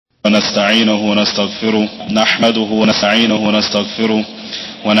ونستعينه ونستغفره نحمده ونستعينه ونستغفره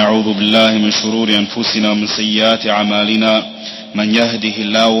ونعوذ بالله من شرور أنفسنا ومن سيئات أعمالنا من يهده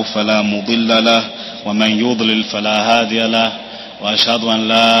الله فلا مضل له ومن يضلل فلا هادي له وأشهد أن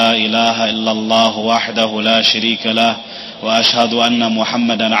لا إله إلا الله وحده لا شريك له وأشهد أن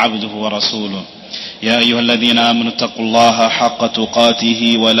محمدا عبده ورسوله يا أيها الذين آمنوا اتقوا الله حق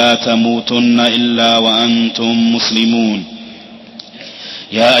تقاته ولا تموتن إلا وأنتم مسلمون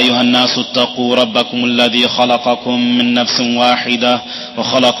يا أيها الناس اتقوا ربكم الذي خلقكم من نفس واحدة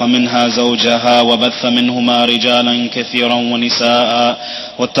وخلق منها زوجها وبث منهما رجالا كثيرا ونساء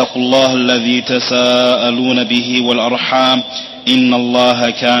واتقوا الله الذي تساءلون به والأرحام إن الله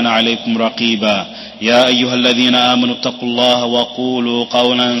كان عليكم رقيبا يا أيها الذين آمنوا اتقوا الله وقولوا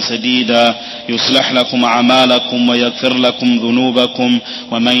قولا سديدا يصلح لكم أعمالكم ويغفر لكم ذنوبكم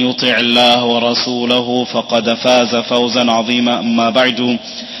ومن يطع الله ورسوله فقد فاز فوزا عظيما أما بعد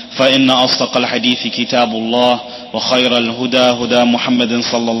فإن أصدق الحديث كتاب الله وخير الهدى هدى محمد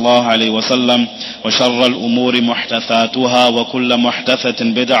صلى الله عليه وسلم وشر الأمور محدثاتها وكل محدثة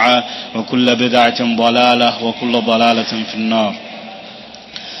بدعة وكل بدعة ضلالة وكل ضلالة في النار.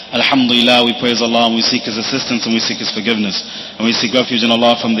 Alhamdulillah, we praise Allah and we seek His assistance and we seek His forgiveness. And we seek refuge in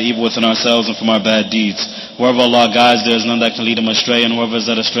Allah from the evil within ourselves and from our bad deeds. Wherever Allah guides, there is none that can lead him astray, and whoever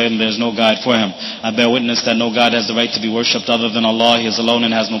is led astray, there is no guide for him. I bear witness that no God has the right to be worshipped other than Allah. He is alone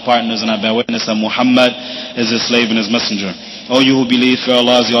and has no partners, and I bear witness that Muhammad is His slave and His messenger. O you who believe, fear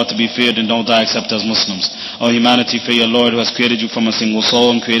Allah as you ought to be feared, and don't die except as Muslims. O humanity, fear your Lord who has created you from a single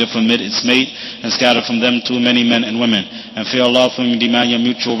soul and created from it its mate and scattered from them too many men and women. And fear Allah from whom you demand your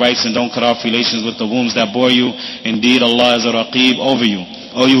mutual rights, and don't cut off relations with the wombs that bore you. Indeed, Allah is a Raqeeb over you.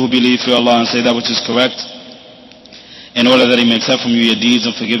 O you who believe, fear Allah and say that which is correct, in order that He may accept from you your deeds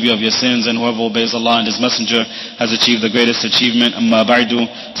and forgive you of your sins, and whoever obeys Allah and His Messenger has achieved the greatest achievement. Amma ba'du,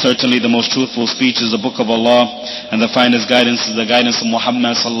 certainly the most truthful speech is the book of Allah, and the finest guidance is the guidance of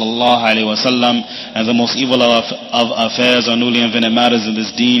Muhammad sallallahu alaihi wasallam, and the most evil of affairs are newly invented matters in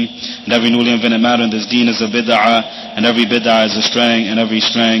this deen, and every newly invented matter in this deen is a bid'ah, and every bid'ah is a straying, and every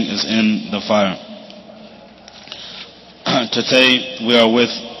straying is in the fire. Today we are with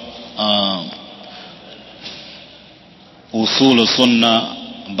Usul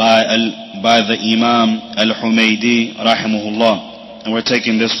al-Sunnah by the Imam al-Humaydi rahimahullah, and we're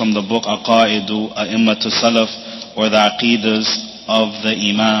taking this from the book Aqeedah Salaf, or the Aqeedahs of the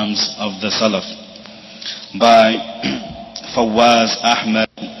Imams of the Salaf, by Fawaz Ahmed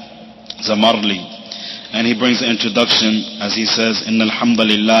Zamarli. And he brings the introduction as he says, إن الحمد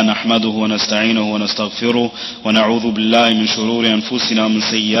لله نحمده ونستعينه ونستغفره ونعوذ بالله من شرور أنفسنا ومن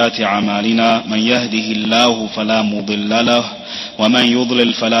سيئات أعمالنا من يهده الله فلا مضل له ومن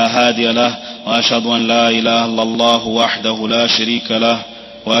يضلل فلا هادي له وأشهد أن لا إله إلا الله وحده لا شريك له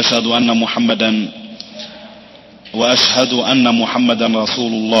وأشهد أن محمدا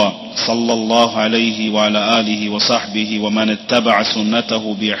رسول الله صلى الله عليه وعلى آله وصحبه ومن اتبع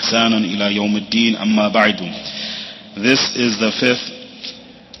سنته بإحسان إلى يوم الدين أما بعد. This is the fifth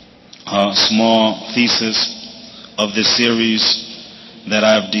small thesis of this series that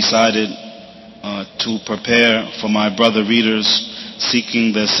I have decided to prepare for my brother readers,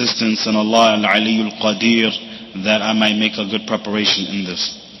 seeking the assistance in Allah al-Aliyyul Qadir that I might make a good preparation in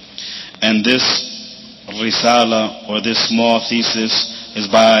this. And this Risala, or this small thesis, is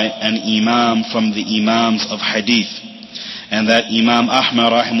by an Imam from the Imams of Hadith. And that Imam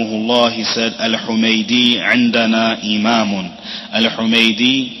Ahmad rahimahullah, he said, Al-Humaydi indana imamun.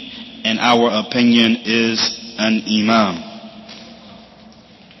 Al-Humaydi, in our opinion, is an Imam.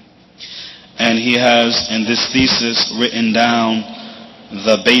 And he has in this thesis written down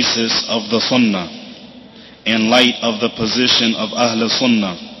the basis of the Sunnah in light of the position of Ahl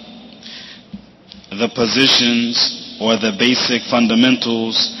Sunnah, the positions or the basic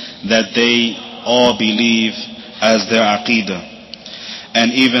fundamentals that they all believe as their Aqeedah.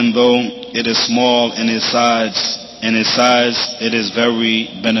 And even though it is small in its size, it is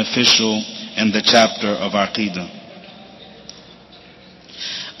very beneficial in the chapter of Aqeedah.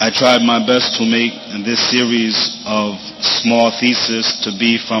 I tried my best to make this series of small theses to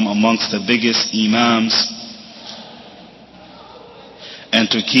be from amongst the biggest Imams, and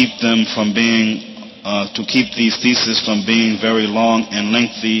to keep them from being keep these theses from being very long and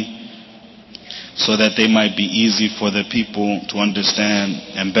lengthy, so that they might be easy for the people to understand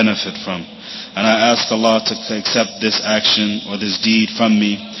and benefit from. And I ask Allah to accept this action or this deed from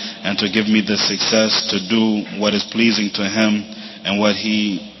me, and to give me the success to do what is pleasing to Him and what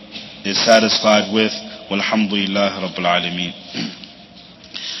He is satisfied with. Walhamdulillah Rabbil Alameen.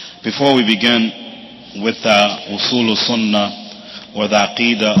 Before we begin with the Usul Sunnah, or the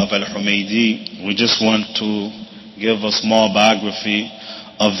Aqeedah of Al-Humaydi, we just want to give a small biography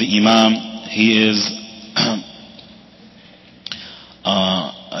of the Imam. He is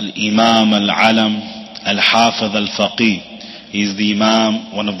Al-Imam Al-Alam Al-Hafidh Al-Faqih. He is the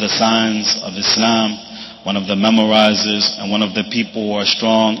Imam, one of the signs of Islam, one of the memorizers, and one of the people who are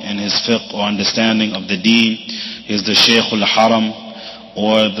strong in his fiqh or understanding of the deen. He is the Shaykh Al-Haram,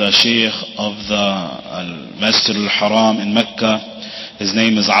 or the Shaykh of the Masjid Al-Haram in Mecca. His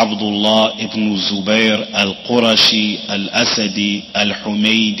name is Abdullah ibn Zubayr Al-Qurashi Al-Asadi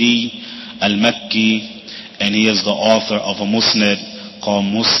Al-Humaydi Al-Makki, and he is the author of a musnad called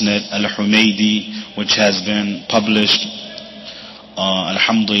Musnad Al-Humaydi, which has been published,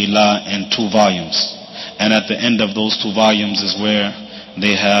 alhamdulillah, in 2 volumes. And at the end of those 2 volumes is where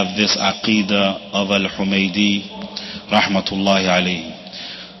they have this Aqeedah of Al-Humaydi, rahmatullahi alayhi.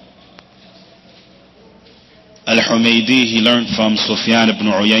 Al-Humaydi, he learned from Sufyan ibn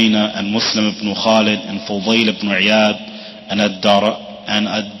Uyayna and Muslim ibn Khalid and Fudayl ibn Iyad and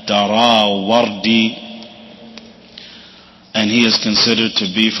Ad-Darawardi, and he is considered to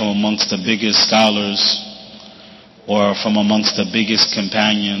be from amongst the biggest scholars or from amongst the biggest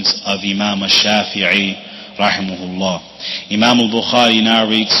companions of Imam al-Shafi'i, rahimahullah. Imam al-Bukhari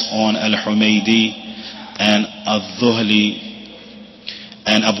narrates on Al-Humaydi and Al-Dhuhli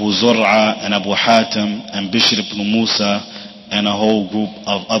and Abu Zur'a and Abu Hatim and Bishr ibn Musa and a whole group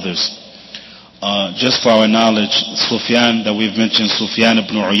of others. Just for our knowledge, Sufyan that we've mentioned, Sufyan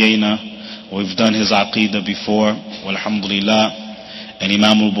ibn Uyayna, we've done his Aqeedah before, walhamdulillah. And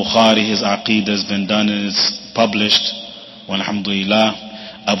Imam al-Bukhari, his Aqeedah has been done and it's published, walhamdulillah.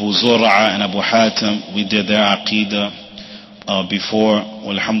 Abu Zur'a and Abu Hatim, we did their Aqeedah before,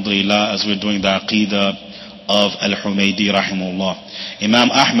 walhamdulillah, as we're doing the Aqeedah of Al-Humaydi, rahimahullah.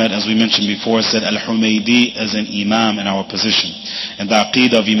 Imam Ahmad, as we mentioned before, said Al-Humaydi is an Imam in our position. And the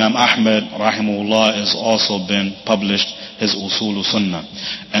Aqeedah of Imam Ahmad, rahimahullah, has also been published, his Usul Sunnah.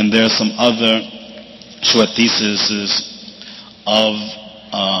 And there are some other short theses of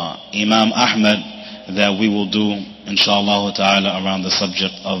Imam Ahmad that we will do, inshallah ta'ala, around the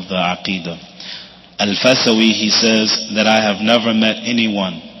subject of the Aqeedah. Al-Fasawi, he says that I have never met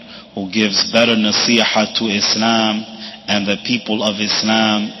anyone who gives better nasiha to Islam and the people of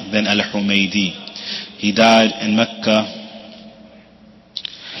Islam than Al-Humaydi. He died in Mecca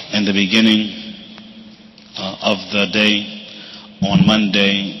in the beginning of the day on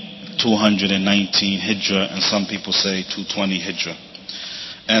Monday, 219 Hijrah, and some people say 220 Hijrah.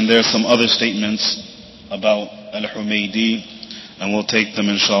 And there are some other statements about Al-Humaydi, and we'll take them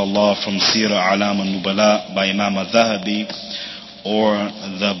inshallah from Sirah Alam al-Nubala by Imam al-Dhahabi, or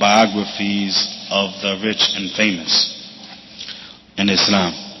the biographies of the rich and famous in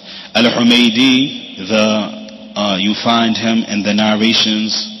Islam. Al-Humaydi, you find him in the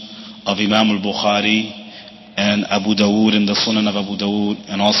narrations of Imam al-Bukhari and Abu Dawood in the Sunan of Abu Dawood,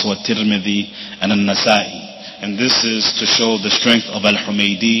 and also At-Tirmidhi and An-Nasa'i. And this is to show the strength of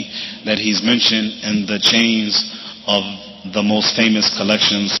Al-Humaydi, that he's mentioned in the chains of the most famous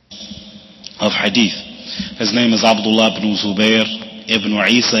collections of hadith. His name is Abdullah ibn Zubayr ibn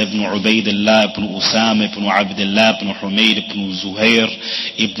Isa ibn Ubaydullah ibn Usama ibn Abdullah ibn Humayd ibn Zuhair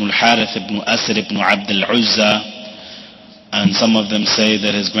ibn al-Harith ibn Asr ibn Abd al-Uzza. And some of them say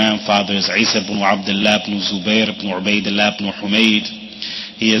that his grandfather is Isa ibn Abdullah ibn Zubair ibn Ubaydullah ibn Humayd.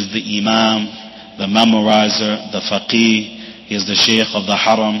 He is the Imam, the memorizer, the Faqih. He is the Shaykh of the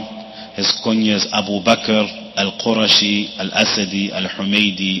Haram. His kunya is Abu Bakr al-Qurashi al-Asadi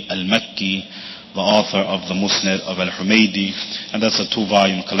al-Humaydi al-Makki, the author of the Musnad of Al-Humaydi, and that's a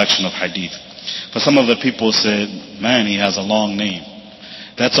 2-volume collection of hadith. But some of the people said, man, he has a long name.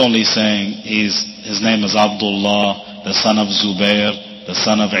 That's only saying his name is Abdullah, the son of Zubayr, the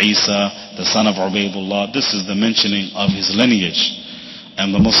son of Isa, the son of Ubaydullah. This is the mentioning of his lineage.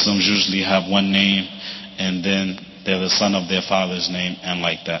 And the Muslims usually have one name, and then they're the son of their father's name, and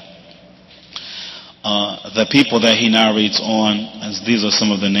like that. The people that he narrates on, as these are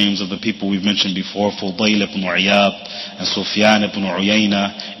some of the names of the people we've mentioned before: Fudayl ibn Iyad, and Sufyan ibn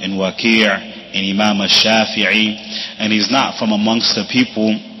Uyayna, and Waqi', and Imam al-Shafi'i. And he's not from amongst the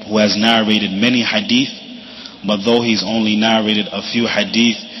people who has narrated many hadith, but though he's only narrated a few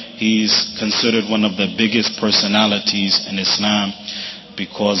hadith, he's considered one of the biggest personalities in Islam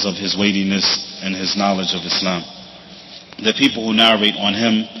because of his weightiness and his knowledge of Islam. The people who narrate on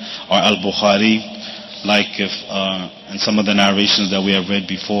him are Al-Bukhari, like if in some of the narrations that we have read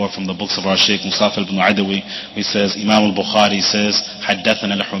before from the books of our Shaykh Mustafa ibn Adawi, he says, Imam al-Bukhari says,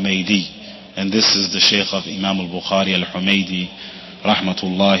 Haddathana al-Humaydi. And this is the Shaykh of Imam al-Bukhari, al-Humaydi,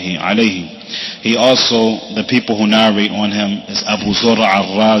 rahmatullahi alayhi. He also, the people who narrate on him is Abu Zur'a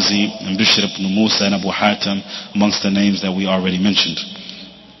al-Razi and Bishr ibn Musa and Abu Hatim, amongst the names that we already mentioned.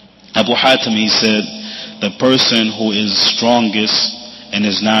 Abu Hatim, he said, the person who is strongest in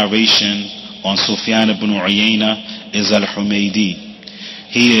his narration on Sufyan ibn Uyayna is al-Humaydi.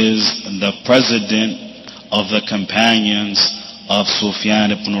 He is the president of the companions of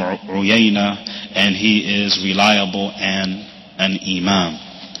Sufyan ibn Uyayna, and he is reliable and an imam.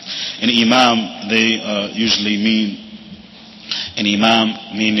 An imam, they usually mean an imam,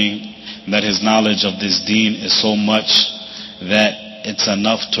 meaning that his knowledge of this deen is so much that it's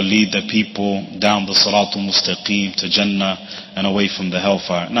enough to lead the people down the Siratul Mustaqim to Jannah and away from the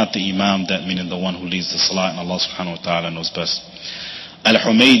hellfire. Not the imam, that meaning the one who leads the salat, and Allah subhanahu wa ta'ala knows best.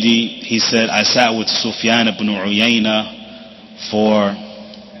 Al-Humaydi, he said, I sat with Sufyan ibn Uyayna for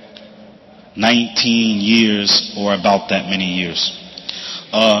 19 years, or about that many years.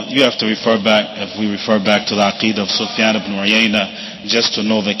 You have to refer back, if we refer back to the Aqeedah of Sufyan ibn Uyayna, just to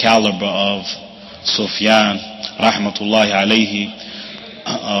know the caliber of Sufyan, rahmatullahi alayhi,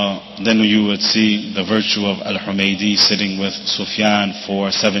 then you would see the virtue of Al-Humaydi sitting with Sufyan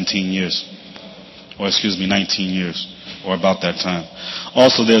for 17 years, or 19 years, or about that time.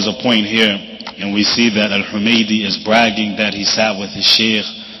 Also, there's a point here, and we see that Al-Humaydi is bragging that he sat with his sheikh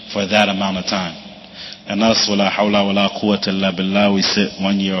for that amount of time. And us, wala hawla wala quwwata illa billah, we sit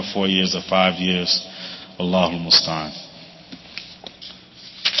 1 year or 4 years or 5 years. Wallahu musta'an.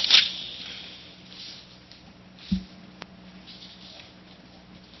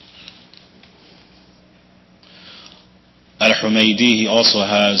 Al-Humaydi, he also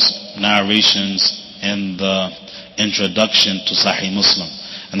has narrations in the introduction to Sahih Muslim.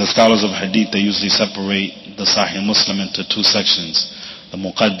 And the scholars of Hadith, they usually separate the Sahih Muslim into two sections. The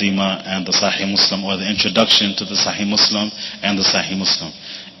Muqaddimah and the Sahih Muslim, or the introduction to the Sahih Muslim and the Sahih Muslim.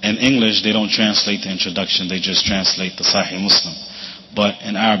 In English, they don't translate the introduction, they just translate the Sahih Muslim. But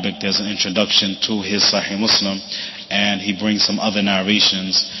in Arabic, there's an introduction to his Sahih Muslim, and he brings some other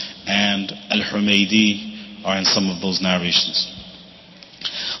narrations, and Al-Humaydi are in some of those narrations.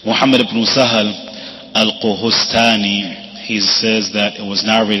 Muhammad ibn Sahal al-Quhustani, he says that it was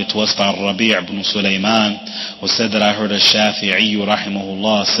narrated to us by Rabi' ibn Sulaiman, who said that I heard a Shafi'i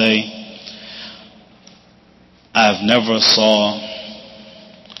rahimahullah say, I've never saw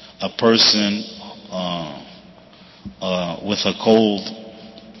a person with a cold,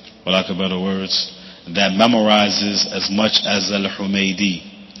 for lack of better words, that memorizes as much as Al-Humaydi.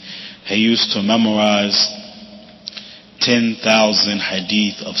 He used to memorize 10,000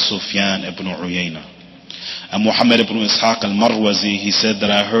 hadith of Sufyan ibn Uyayna. And Muhammad ibn Ishaq al-Marwazi, he said that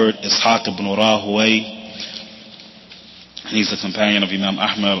I heard Ishaq ibn Rahway, and he's a companion of Imam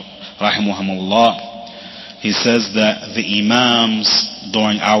Ahmad rahimahumullah. He says that the Imams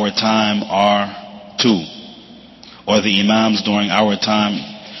during our time are two, or the Imams during our time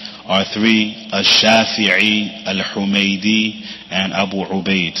are three: Al-Shafi'i, Al-Humaydi, and Abu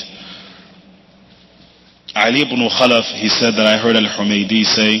Ubaid. Ali ibn Khalaf, he said that I heard Al-Humaydi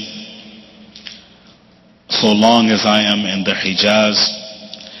say, so long as I am in the Hijaz,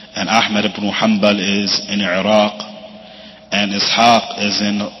 and Ahmad ibn Hanbal is in Iraq, and Ishaq is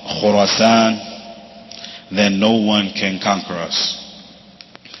in Khurasan, then no one can conquer us.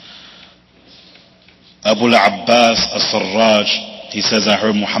 Abu al-Abbas al-Sarraj, he says, I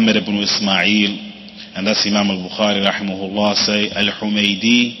heard Muhammad ibn Ismail, and that's Imam al-Bukhari rahimahullah, say,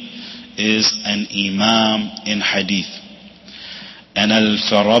 Al-Humaydi is an imam in hadith. And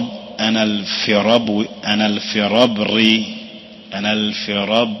Al-Firabri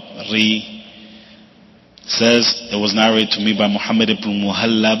says, it was narrated to me by Muhammad ibn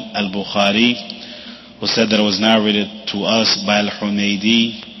Muhallab al-Bukhari, who said that it was narrated to us by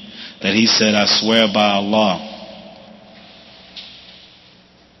Al-Humaydi, that he said, I swear by Allah,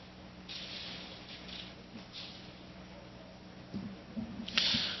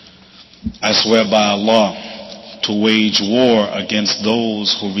 I swear by Allah, to wage war against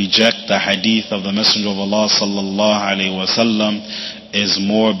those who reject the hadith of the Messenger of Allah sallallahu alaihi wasallam is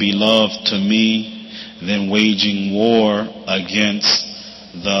more beloved to me than waging war against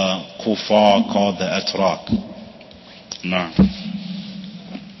the kuffar called the Atrak. No.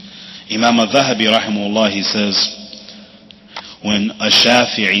 Imam al-Dhahabi rahimahullah, he says, when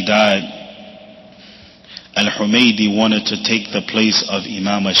Ash-Shafi'i died, Al-Humaydi wanted to take the place of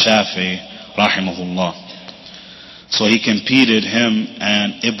Imam al-Shafi'i rahimahullah. So he competed him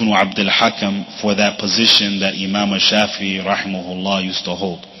and Ibn Abdul Hakam for that position that Imam al-Shafi'i rahimahullah used to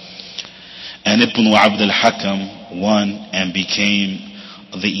hold. And Ibn Abdul Hakam won and became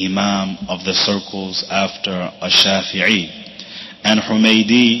the Imam of the circles after al-Shafi'i. And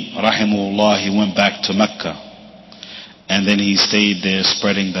Humaydi, rahimahullah, he went back to Mecca. And then he stayed there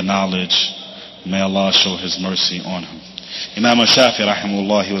spreading the knowledge. May Allah show His mercy on him. Imam al-Shafi,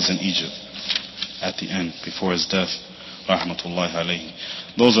 rahimahullah, he was in Egypt at the end, before his death, rahmatullahi alayhi.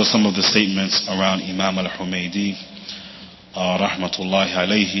 Those are some of the statements around Imam al-Humaydi, rahmatullahi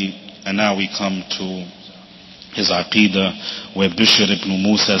alayhi. And now we come to his Aqeedah, where Bishr ibn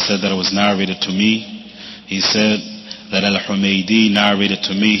Musa said that it was narrated to me. He said that al-Humaydi narrated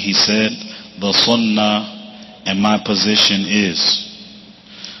to me. He said, the sunnah and my position is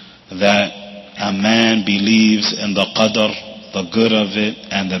that a man believes in the qadr, the good of it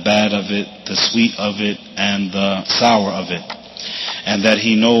and the bad of it, the sweet of it and the sour of it. And that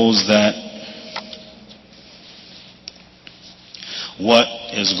he knows that what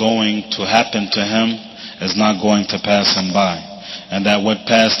is going to happen to him is not going to pass him by. And that what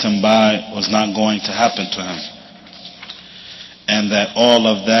passed him by was not going to happen to him. And that all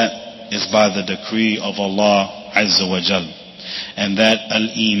of that is by the decree of Allah Azza wa Jal. And that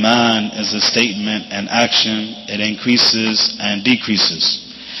al-Iman is a statement and action. It increases and decreases.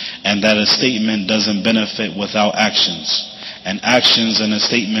 And that a statement doesn't benefit without actions. And actions and a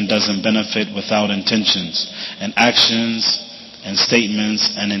statement doesn't benefit without intentions. And actions and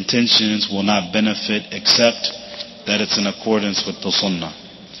statements and intentions will not benefit except that it's in accordance with the Sunnah.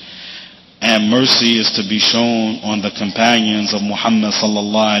 And mercy is to be shown on the companions of Muhammad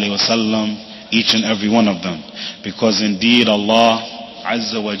sallallahu alaihi wasallam, each and every one of them. Because indeed Allah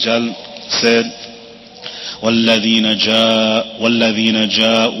Azza wa Jal said, وَالَّذِينَ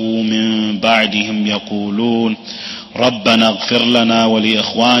جَاءُوا مِن بَعْدِهِمْ يَقُولُونَ رَبَّنَا اغْفِرْ لَنَا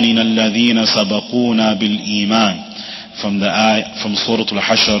وَلِإِخْوَانِنَا الَّذِينَ سَبَقُونَا بِالْإِيمَانِ. From Surah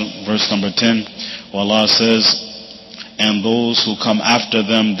Al-Hashr, verse number 10, where Allah says, and those who come after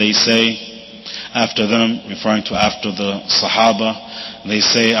them, they say, after them, referring to after the Sahaba, they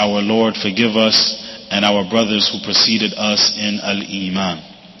say, our Lord, forgive us and our brothers who preceded us in Al-Iman.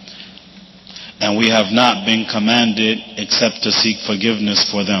 And we have not been commanded except to seek forgiveness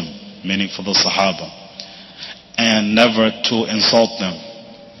for them, meaning for the Sahaba, and never to insult them.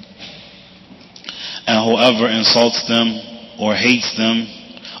 And whoever insults them or hates them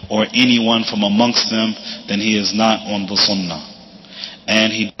or anyone from amongst them, then he is not on the Sunnah.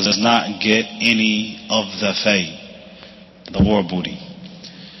 And he does not get any of the fay, the war booty.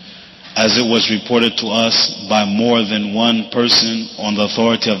 As it was reported to us by more than one person on the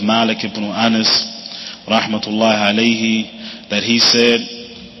authority of Malik ibn Anas, rahmatullahi alayhi, that he said,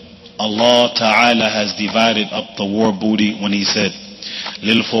 Allah Ta'ala has divided up the war booty when he said,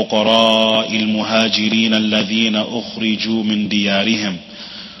 لِلْفُقَرَاءِ الْمُهَاجِرِينَ الَّذِينَ أُخْرِجُوا مِنْ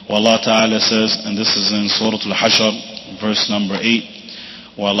دِيَارِهِمْ. Where Allah Ta'ala says, and this is in Surah Al-Hashr, verse number 8,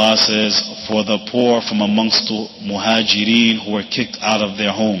 where Allah says, for the poor from amongst the muhajirin who were kicked out of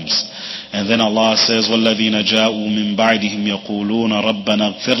their homes. And then Allah says, وَالَّذِينَ جَاءُوا مِن بَعْدِهِمْ يَقُولُونَ رَبَّنَا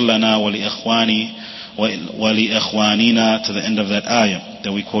اغْفِرْ لَنَا وَلِإِخْوَانِنَا, to the end of that ayah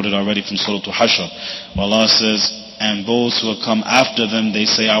that we quoted already from Surah Al-Hashr. Where Allah says, and those who will come after them, they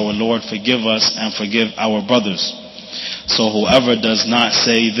say, our Lord, forgive us and forgive our brothers. So whoever does not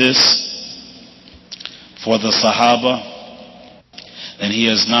say this for the Sahaba, then he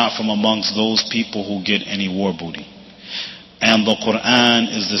is not from amongst those people who get any war booty. And the Qur'an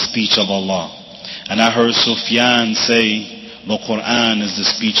is the speech of Allah. And I heard Sufyan say, the Qur'an is the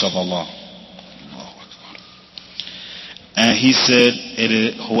speech of Allah. And he said,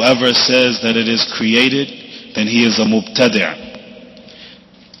 whoever says that it is created, then he is a mubtadi'.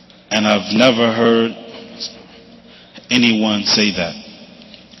 And I've never heard anyone say that.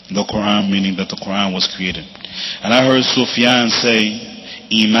 The Qur'an, meaning that the Qur'an was created. And I heard Sufyan say,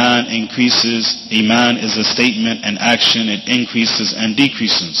 Iman increases, Iman is a statement and action, it increases and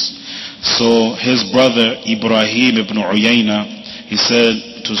decreases. So his brother Ibrahim ibn Uyayna, he said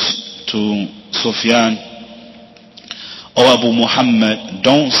to Sufyan, O Abu Muhammad,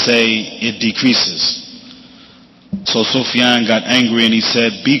 don't say it decreases. So Sufyan got angry and he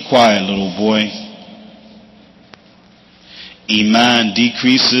said, be quiet, little boy. Iman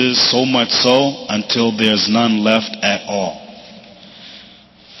decreases so much so until there's none left at all.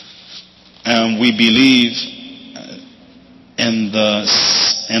 And we believe in the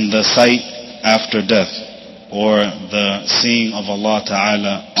sight after death, or the seeing of Allah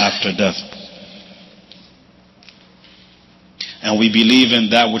Ta'ala after death. And we believe in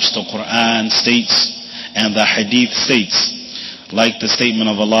that which the Qur'an states and the Hadith states, like the statement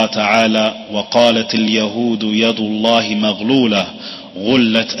of Allah Ta'ala, وَقَالَتِ الْيَهُودُ يَدُ اللَّهِ مَغْلُولَةً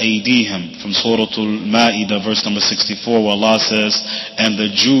غُلَّتْ أَيْدِيهِمْ, from Surah Al-Ma'idah, verse number 64, where Allah says, and the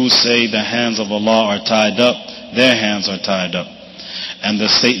Jews say the hands of Allah are tied up, their hands are tied up. And the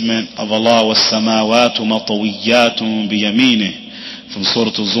statement of Allah, وَالسَّمَاوَاتُ مَطَوِيَّاتٌ بِيَمِينِهِ, from Surah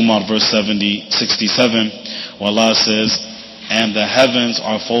Al-Zumar, verse 67, where Allah says, and the heavens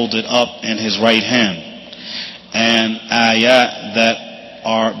are folded up in His right hand. And ayat that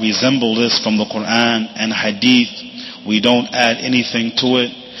resemble this from the Qur'an and Hadith, we don't add anything to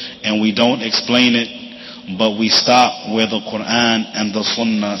it, and we don't explain it, but we stop where the Qur'an and the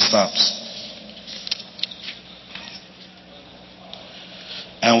Sunnah stops.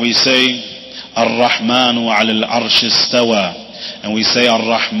 And we say, Ar-Rahmanu ala al-Arsh istawa. And we say,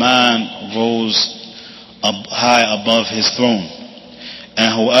 Ar-Rahman rose up high above His throne.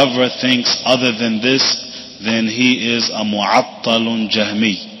 And whoever thinks other than this, then he is a mu'attalun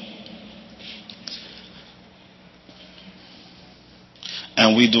jahmi.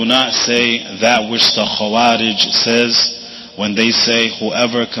 And we do not say that which the Khawarij says when they say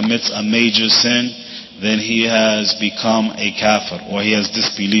whoever commits a major sin, then he has become a kafir, or he has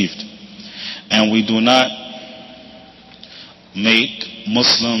disbelieved. And we do not make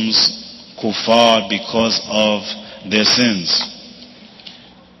Muslims kuffar because of their sins.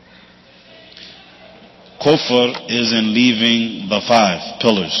 Kufr is in leaving the 5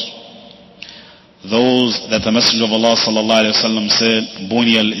 pillars. Those that the Messenger of Allah sallallahu alaihi wasallam said,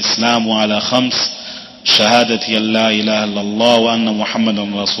 "Bunya al-Islamu ala khams." شهادة أن لا إله إلا الله وأن محمدا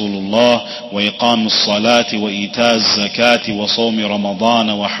رسول الله وإقام الصلاة وإيتاء الزكاة وصوم رمضان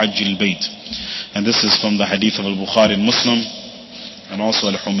وحج البيت. And this is from the hadith of Al-Bukhari and Muslim and also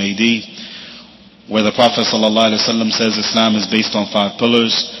Al-Humaydi, where the Prophet ﷺ says Islam is based on 5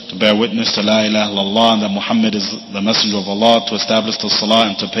 pillars: to bear witness to La ilaha illallah, and that Muhammad is the messenger of Allah, to establish the salah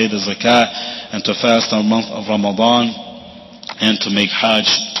and to pay the zakat, and to fast the month of Ramadan, and to make hajj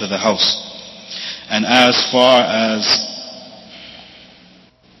to the house. And as far as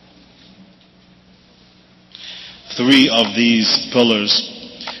 3 of these pillars,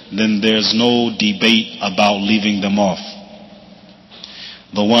 then there's no debate about leaving them off.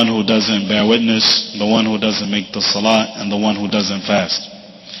 The one who doesn't bear witness, the one who doesn't make the salah, and the one who doesn't fast.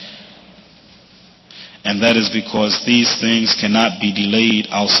 And that is because these things cannot be delayed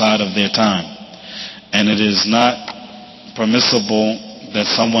outside of their time. And it is not permissible that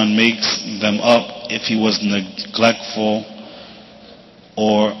someone makes them up if he was neglectful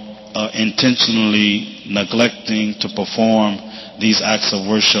or intentionally neglecting to perform these acts of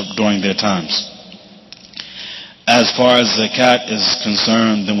worship during their times. As far as zakat is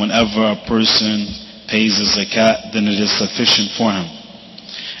concerned, then whenever a person pays a zakat, then it is sufficient for him.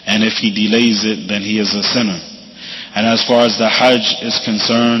 And if he delays it, then he is a sinner. And as far as the hajj is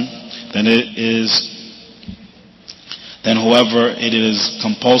concerned, then whoever it is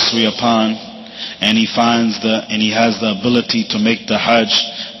compulsory upon, and he has the ability to make the hajj,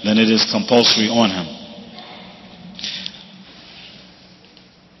 then it is compulsory on him.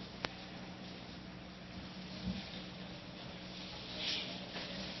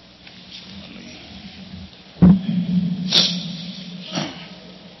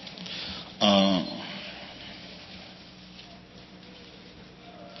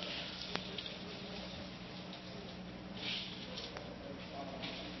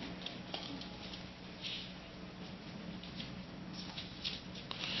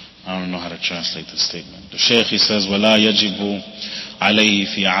 I don't know how to translate the statement. The Shaykh, he says, وَلَا يَجِبُ عَلَيْهِ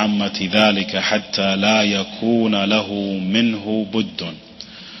فِي عَامَّةِ ذَلِكَ حَتَّى لَا يَكُونَ لَهُ مِنْهُ بُدٌّ.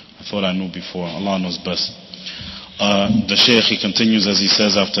 I thought I knew before. Allah knows best. The Shaykh, he continues as he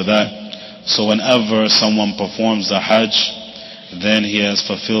says after that, so whenever someone performs the Hajj, then he has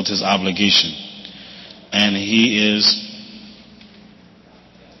fulfilled his obligation. And he is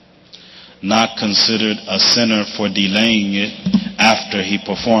not considered a sinner for delaying it after he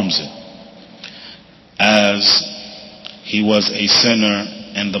performs it, as he was a sinner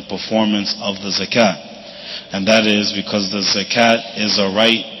in the performance of the zakat. And that is because the zakat is a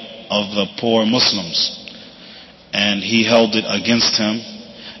right of the poor Muslims, and he held it against him,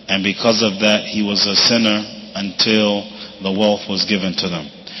 and because of that he was a sinner until the wealth was given to them.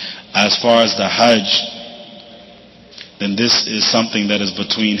 As far as the Hajj, then this is something that is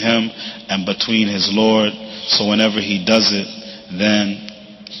between him and between his Lord, so whenever he does it, then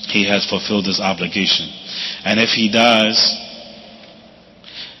he has fulfilled his obligation. And if he dies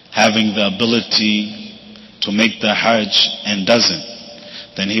having the ability to make the Hajj and doesn't,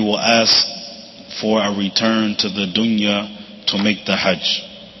 then he will ask for a return to the dunya to make the Hajj.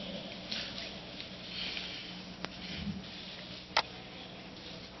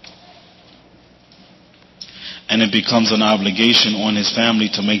 And it becomes an obligation on his family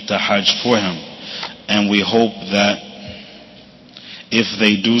to make the Hajj for him. And we hope that if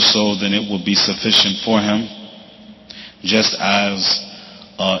they do so, then it will be sufficient for him, just as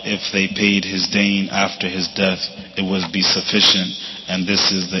if they paid his dain after his death, it would be sufficient. And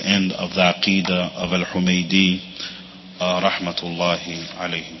this is the end of the Aqeedah of Al-Humaydi, rahmatullahi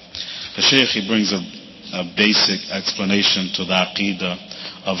alayhi. The Shaykh, he brings a basic explanation to the Aqeedah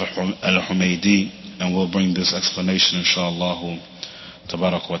of Al-Humaydi, and we'll bring this explanation, inshallah,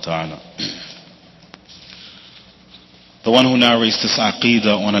 tabarak wa ta'ala. The one who narrates this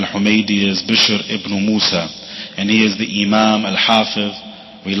Aqeedah on Al-Humaydi is Bishr ibn Musa, and he is the Imam al-Hafiz,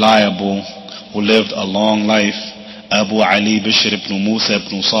 reliable, who lived a long life. Abu Ali Bishr ibn Musa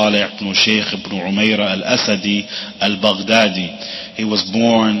ibn Salih ibn Sheikh ibn Umayra al-Asadi al-Baghdadi. He was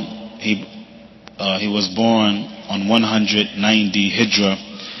born on 190 Hijrah,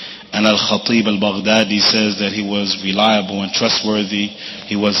 and Al-Khatib al-Baghdadi says that he was reliable and trustworthy.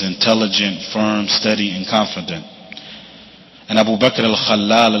 He was intelligent, firm, steady, and confident. And Abu Bakr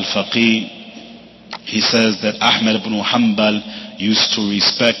al-Khallal al-Faqih, he says that Ahmad ibn Hanbal used to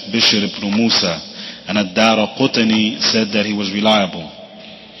respect Bishr ibn Musa, and Ad-Daraqutni said that he was reliable.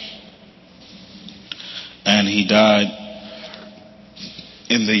 And he died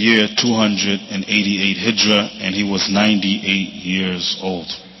in the year 288 Hijrah, and he was 98 years old.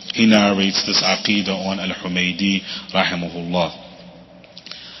 He narrates this Aqeedah on Al-Humaydi, rahimahullah.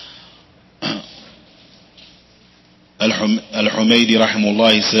 Al-Humaydi,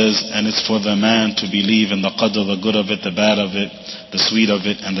 rahimahullah, he says, and it's for the man to believe in the qadr, the good of it, the bad of it, the sweet of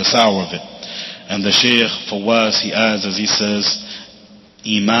it, and the sour of it. And the Shaykh Fawaz, he adds, as he says,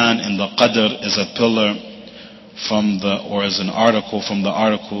 Iman in the qadr is a pillar or is an article from the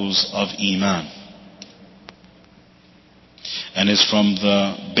articles of Iman. And it's from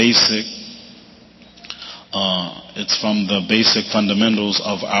the basic fundamentals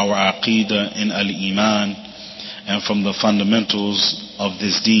of our Aqeedah in Al-Iman, and from the fundamentals of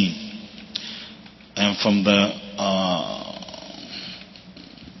this deen, and from the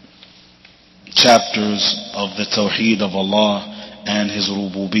chapters of the Tawheed of Allah and His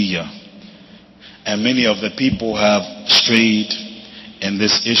Rububiyyah. And many of the people have strayed in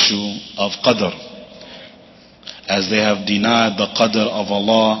this issue of qadr, as they have denied the qadr of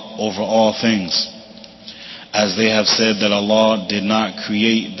Allah over all things, as they have said that Allah did not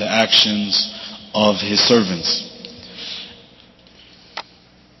create the actions of His servants.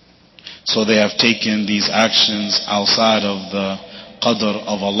 So they have taken these actions outside of the qadr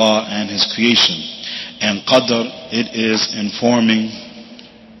of Allah and His creation. And qadr, it is informing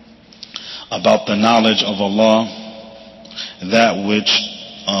about the knowledge of Allah, that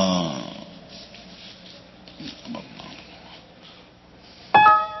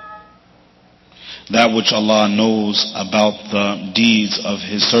which Allah knows about the deeds of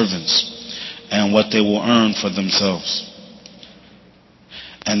His servants and what they will earn for themselves.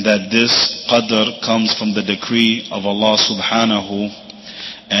 And that this qadr comes from the decree of Allah subhanahu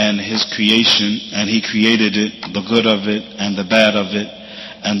and His creation, and He created it, the good of it and the bad of it.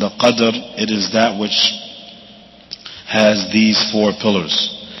 And the qadr, it is that which has these four pillars: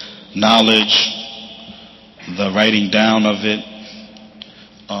 knowledge, the writing down of it,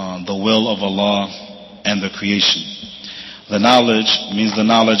 the will of Allah, and the creation. The knowledge means the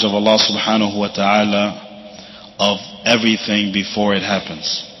knowledge of Allah subhanahu wa ta'ala of everything before it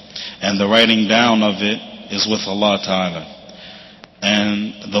happens. And the writing down of it is with Allah ta'ala.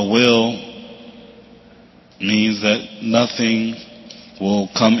 And the will means that nothing will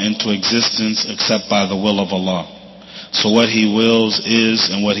come into existence except by the will of Allah. So what He wills is,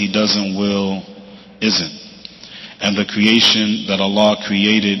 and what He doesn't will isn't. And the creation, that Allah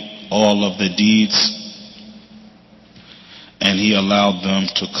created all of the deeds, and He allowed them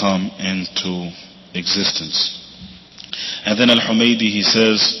to come into existence. And then Al-Humaydi, he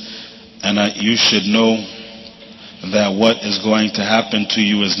says, and you should know that what is going to happen to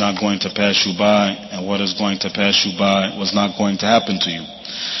you is not going to pass you by, and what is going to pass you by was not going to happen to you.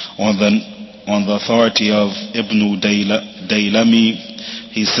 On the authority of Ibn Daylami,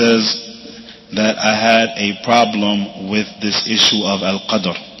 he says that I had a problem with this issue of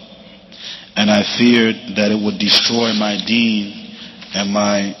Al-Qadr, and I feared that it would destroy my deen and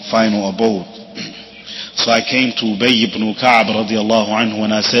my final abode. So I came to Ubay ibn Ka'b radiallahu anhu,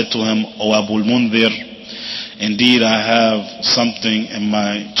 and I said to him, O Abu al-Mundhir, indeed I have something in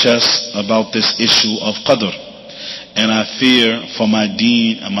my chest about this issue of qadr, and I fear for my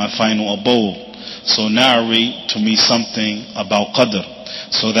deen and my final abode. So narrate to me something about qadr,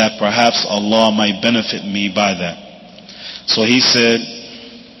 so that perhaps Allah might benefit me by that. So he said,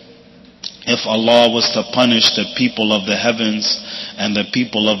 if Allah was to punish the people of the heavens and the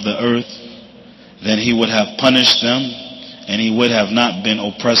people of the earth, then He would have punished them, and He would have not been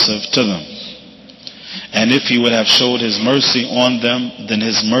oppressive to them. And if he would have showed his mercy on them, then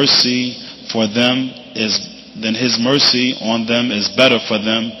his mercy on them is better for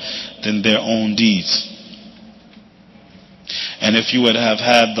them than their own deeds. And if you would have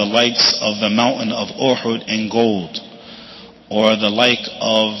had the likes of the mountain of Uhud in gold, or the like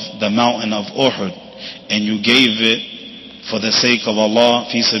of the mountain of Uhud, and you gave it for the sake of Allah,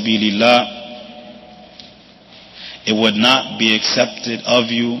 fi sabilillah, it would not be accepted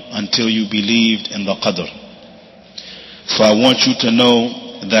of you until you believed in the qadr. So I want you to know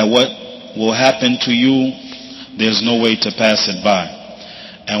that what will happen to you, there's no way to pass it by.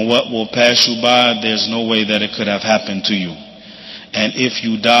 And what will pass you by, there's no way that it could have happened to you. And if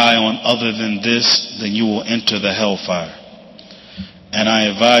you die on other than this, then you will enter the hellfire. And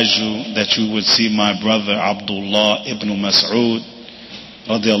I advise you that you would see my brother Abdullah ibn Mas'ud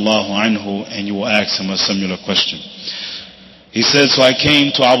radiallahu anhu, and you will ask him a similar question. He said, so I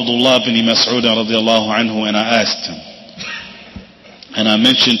came to Abdullah ibn Mas'ud radiallahu anhu and I asked him. And I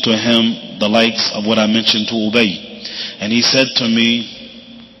mentioned to him the likes of what I mentioned to Ubay. And he said to me,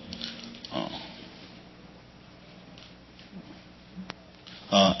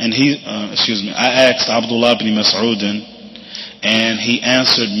 I asked Abdullah ibn Mas'ud, and he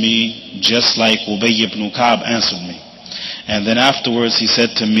answered me just like Ubay ibn Ka'b answered me. And then afterwards he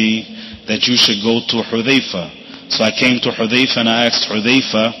said to me that you should go to Hudayfa. So I came to Hudayfa and I asked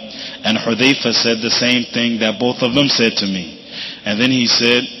Hudayfa, and Hudayfa said the same thing that both of them said to me. And then he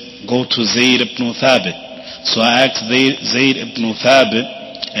said, go to Zayd ibn Thabit. So I asked Zayd ibn Thabit,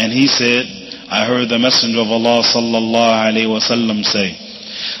 and he said, I heard the Messenger of Allah sallallahu alayhi wa sallam say,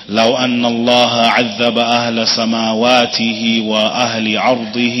 لو أن الله عذب أهل سماواته وأهل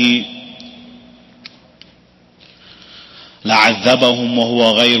عرضه لعذبهم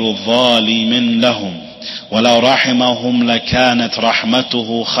وهو غير ظالم لهم ولو رحمهم لكانت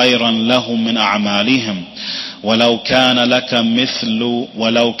رحمته خيرا لهم من أعمالهم ولو كان لك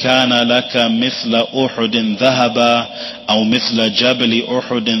مثل أحد ذهبا أو مثل جبل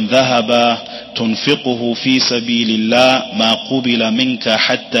أحد ذهبا تنفقه في سبيل الله ما قبل منك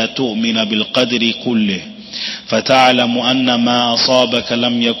حتى تؤمن بالقدر كله فتعلم أن ما أصابك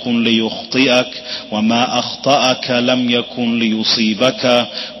لم يكن ليخطئك وما أخطأك لم يكن ليصيبك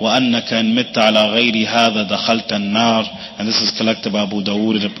وأنك إن مت على غير هذا دخلت النار. And this is collected by Abu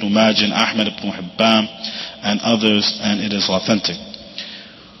Dawud, Ibn Majah, Ahmed ibn Hibban and others, and it is authentic.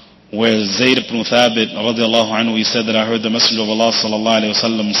 Where Zayd ibn Thabit radiallahu anhu, he said that I heard the Messenger of Allah sallallahu alayhi wa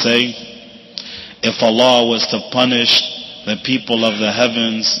sallam say, if Allah was to punish the people of the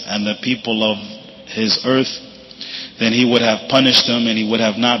heavens and the people of His earth, then He would have punished them and He would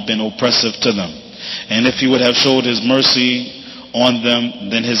have not been oppressive to them. And if He would have showed His mercy on them,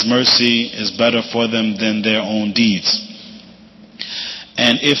 then His mercy is better for them than their own deeds.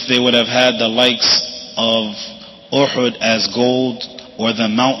 And if they would have had the likes of Uhud as gold, or the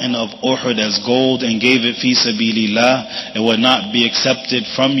mountain of Uhud as gold, and gave it fi sabilillah, it would not be accepted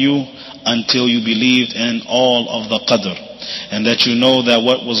from you until you believed in all of the qadr, and that you know that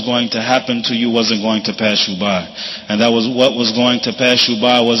what was going to happen to you wasn't going to pass you by, and that was what was going to pass you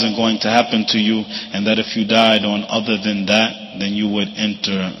by wasn't going to happen to you, and that if you died on other than that, then you would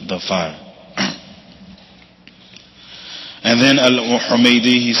enter the fire. And then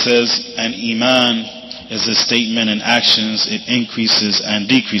Humaydi, he says, an iman is a statement and actions, it increases and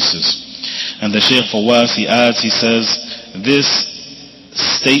decreases. And the Shaykh Fawaz, he adds, he says, this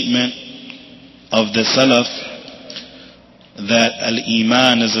statement of the Salaf, that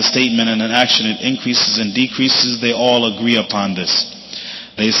al-iman is a statement and an action, it increases and decreases, they all agree upon this.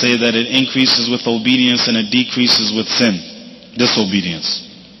 They say that it increases with obedience and it decreases with sin, disobedience.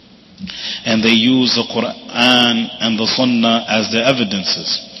 And they use the Qur'an and the Sunnah as their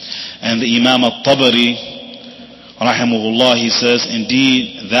evidences. And the Imam al-Tabari, rahimahullah, he says,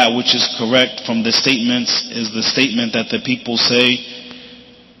 indeed, that which is correct from the statements is the statement that the people say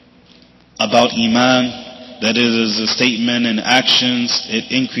about Iman, that it is a statement and actions, it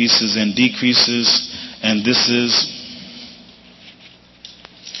increases and decreases, and this is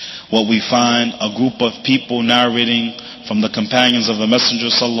what we find a group of people narrating from the companions of the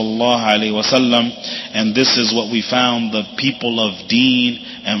Messenger sallallahu alaihi wasallam, and this is what we found the people of deen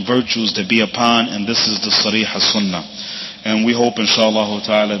and virtues to be upon, and this is the Sarih as-Sunnah. And we hope inshallah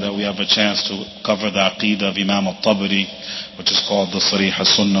ta'ala that we have a chance to cover the Aqeedah of Imam al-Tabari, which is called the Sarih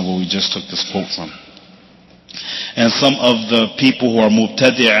as-Sunnah, where we just took this quote from. And some of the people who are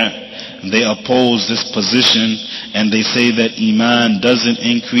mubtadi'ah, they oppose this position, and they say that Iman doesn't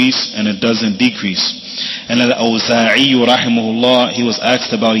increase and it doesn't decrease. And al-Awza'i rahimahullah, he was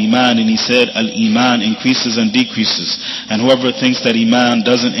asked about Iman, and he said, al-Iman increases and decreases. And whoever thinks that Iman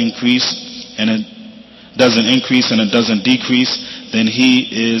doesn't increase and it doesn't increase and it doesn't decrease, then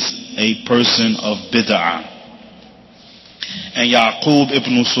he is a person of bid'ah. And Yaqub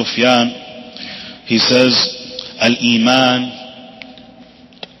ibn Sufyan, he says, al-Iman,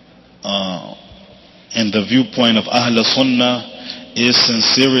 in the viewpoint of Ahl Sunnah, is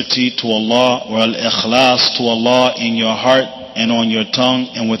sincerity to Allah, or al-ikhlas to Allah in your heart and on your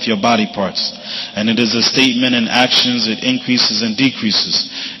tongue and with your body parts. And it is a statement and actions, it increases and decreases.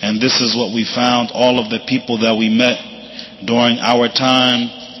 And this is what we found all of the people that we met during our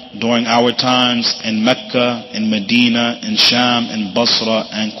times in Mecca, in Medina, in Sham, in Basra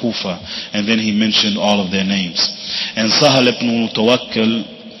and Kufa. And then he mentioned all of their names. And Sahal ibn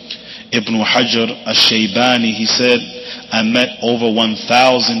Tawakkul Ibn Hajar al-Shaybani, he said, I met over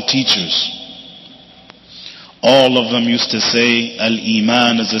 1,000 teachers. All of them used to say,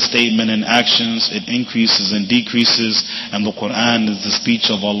 Al-Iman is a statement and actions, it increases and decreases, and the Qur'an is the speech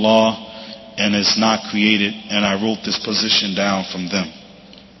of Allah, and it's not created, and I wrote this position down from them.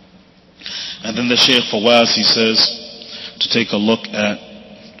 And then the Shaykh Fawaz, he says, to take a look at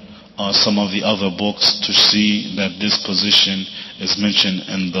some of the other books to see that this position is mentioned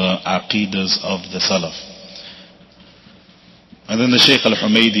in the Aqeedahs of the Salaf. And then the Shaykh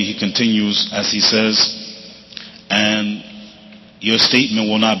al-Humaydi, he continues as he says, and your statement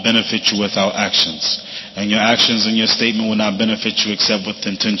will not benefit you without actions. And your actions and your statement will not benefit you except with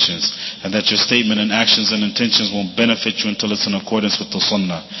intentions. And that your statement and actions and intentions won't benefit you until it's in accordance with the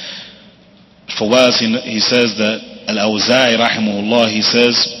Sunnah. Fawaz, he says that, Al-Awza'i rahimahullah, he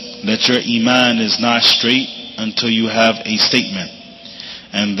says that your Iman is not straight until you have a statement.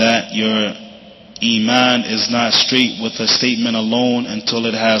 And that your Iman is not straight with a statement alone until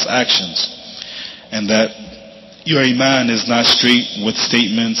it has actions. And that your Iman is not straight with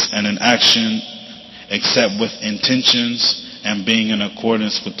statements and an action except with intentions and being in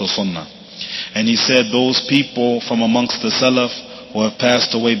accordance with the Sunnah. And he said those people from amongst the Salaf who have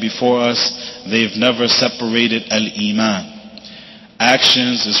passed away before us, they've never separated al-Iman.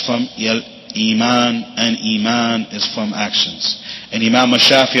 Actions is from Iman and Iman is from actions. And Imam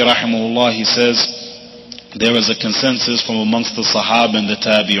al-Shafi rahimahullah, he says, there is a consensus from amongst the Sahaba and the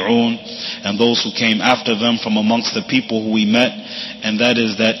Tabi'un and those who came after them from amongst the people who we met, and that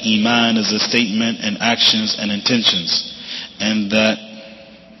is that Iman is a statement and actions and intentions, and that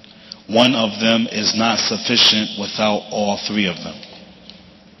one of them is not sufficient without all three of them.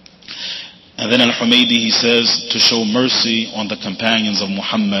 And then Al-Humaydi, he says, to show mercy on the companions of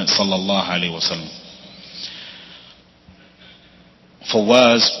Muhammad sallallahu alaihi wasallam.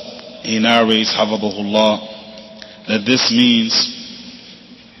 Fawaz, he narrates, Hafidhahullah, that this means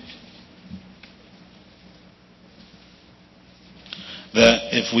that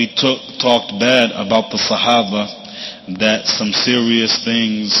if we talked bad about the Sahaba, that some serious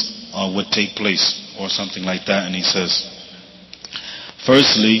things would take place, or something like that. And he says,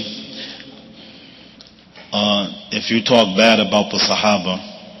 firstly, if you talk bad about the Sahaba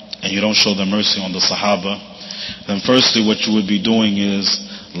and you don't show the mercy on the Sahaba, then firstly what you would be doing is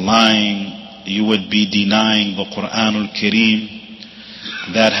lying. You would be denying the Qur'an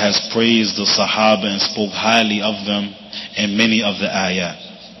al-Kareem that has praised the Sahaba and spoke highly of them in many of the ayat.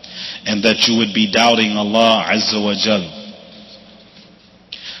 And that you would be doubting Allah Azza wa Jal,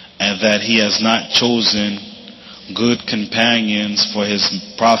 and that He has not chosen good companions for His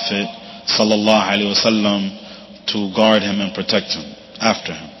Prophet sallallahu alaihi wasallam to guard him and protect him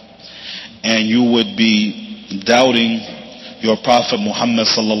after him. And you would be doubting your Prophet Muhammad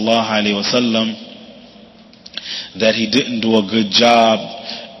sallallahu alaihi wasallam, that he didn't do a good job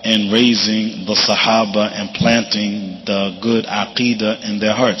in raising the Sahaba and planting the good Aqeedah in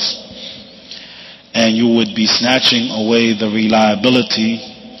their hearts. And you would be snatching away the reliability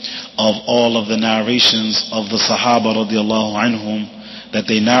of all of the narrations of the Sahaba radiallahu anhum that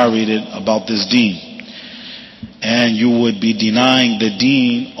they narrated about this deen. And you would be denying the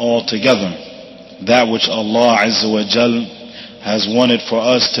deen altogether, that which Allah Azza wa Jal has wanted for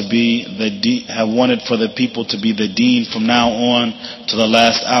us to be the deen, have wanted for the people to be the deen from now on to the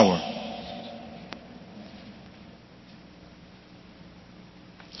last hour.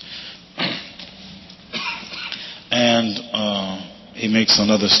 And he makes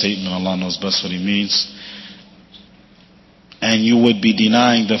another statement, Allah knows best what he means. And you would be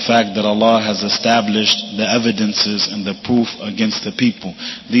denying the fact that Allah has established the evidences and the proof against the people.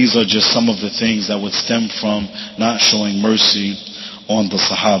 These are just some of the things that would stem from not showing mercy on the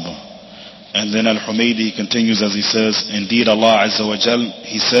Sahaba. And then Al-Humaydi continues as he says, indeed Allah Azza wa Jal,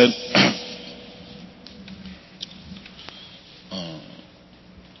 he said,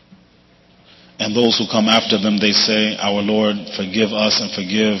 And those who come after them, they say, our Lord, forgive us and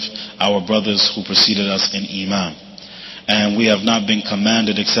forgive our brothers who preceded us in Iman. And we have not been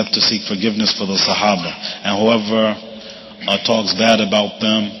commanded except to seek forgiveness for the Sahaba. And whoever talks bad about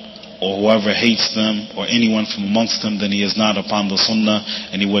them, or whoever hates them, or anyone from amongst them, then he is not upon the Sunnah,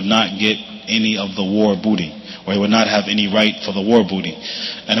 and he would not get any of the war booty, or he would not have any right for the war booty.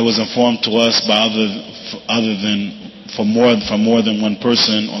 And it was informed to us by from more than one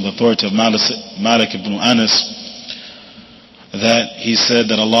person on the authority of Malik ibn Anas, that he said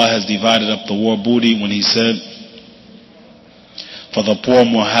that Allah has divided up the war booty when he said, for the poor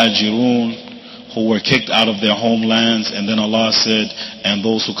muhajirun who were kicked out of their homelands, and then Allah said, and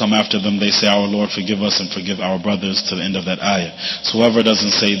those who come after them, they say, our Lord, forgive us and forgive our brothers, to the end of that ayah. So whoever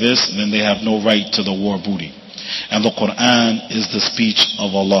doesn't say this, then they have no right to the war booty. And the Qur'an is the speech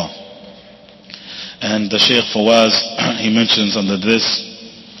of Allah. And the Shaykh Fawaz, he mentions under this,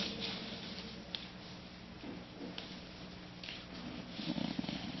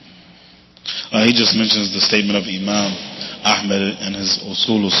 he just mentions the statement of Imam Ahmed and his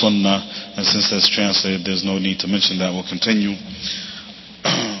Usul Sunnah, and since that's translated, there's no need to mention that. We'll continue.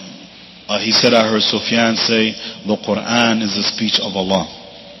 He said, I heard Sufyan say, the Qur'an is the speech of Allah.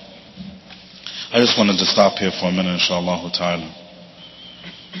 I just wanted to stop here for a minute, inshallah ta'ala.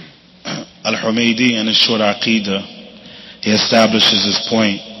 Al-Humaydi in his short Aqeedah, he establishes his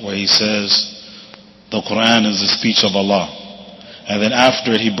point where he says the Qur'an is the speech of Allah. And then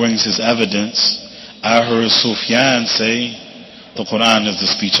after it he brings his evidence. I heard Sufyan say the Qur'an is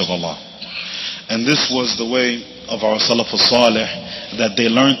the speech of Allah. And this was the way of our Salaf al-Salih, that they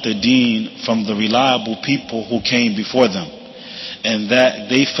learned the deen from the reliable people who came before them, and that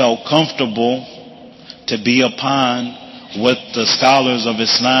they felt comfortable to be upon what the scholars of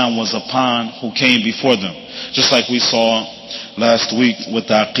Islam was upon who came before them. Just like we saw last week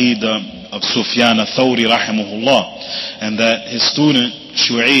with the Aqeedah of Sufyan al-Thawri rahimahullah, and that his student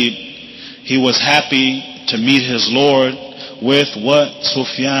Shu'aib, he was happy to meet his Lord with what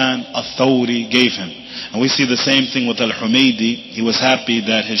Sufyan al-Thawri gave him. And we see the same thing with Al-Humaydi. He was happy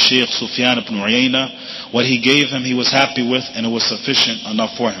that his Shaykh Sufyan ibn Uyayna, what he gave him, he was happy with, and it was sufficient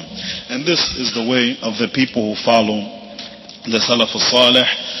enough for him. And this is the way of the people who follow the Salaf al-Salih.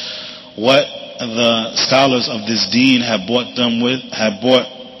 What the scholars of this deen have brought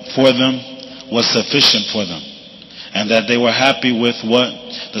for them was sufficient for them, and that they were happy with what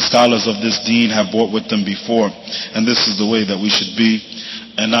the scholars of this deen have brought with them before. And this is the way that we should be,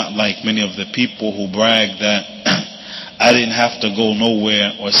 and not like many of the people who brag that I didn't have to go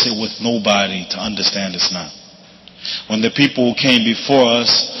nowhere or sit with nobody to understand Islam. When the people who came before us,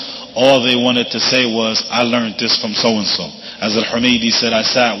 all they wanted to say was, I learned this from so-and-so. As Al-Humaydi said, I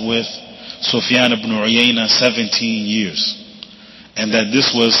sat with Sufyan ibn Uyayna 17 years. And that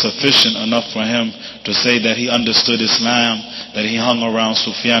this was sufficient enough for him to say that he understood Islam, that he hung around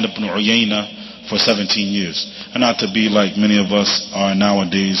Sufyan ibn Uyayna for 17 years. And not to be like many of us are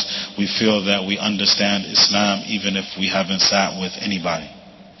nowadays, we feel that we understand Islam even if we haven't sat with anybody.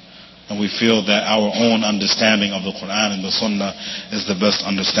 And we feel that our own understanding of the Qur'an and the Sunnah is the best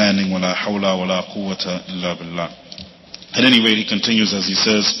understanding. وَلَا حَوْلَ وَلَا قُوَّةَ إِلَّا بِاللَّهِ. At any rate, he continues as he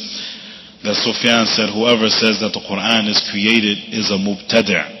says that Sufyan said, whoever says that the Qur'an is created is a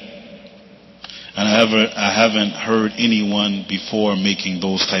mubtadi'. And I haven't heard anyone before making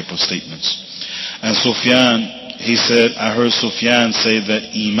those type of statements. And Sufyan, he said, I heard Sufyan say that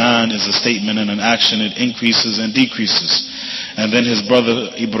Iman is a statement and an action, it increases and decreases. And then his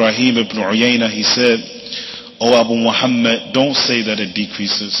brother Ibrahim ibn Uyayna, he said, O Abu Muhammad, don't say that it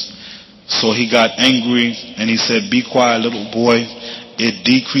decreases. So he got angry and he said, be quiet, little boy. It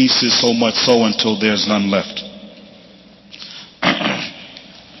decreases so much so until there's none left.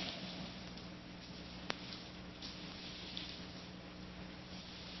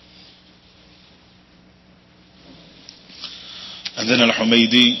 And then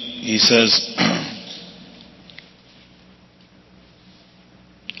Al-Humaydi, he says,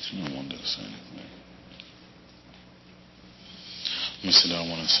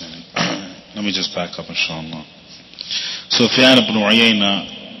 let me just back up, inshallah. Sufyan ibn Uyayna,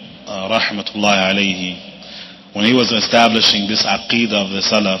 rahmatullahi alayhi, when he was establishing this Aqeedah of the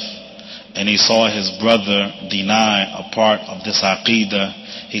Salaf, and he saw his brother deny a part of this Aqeedah,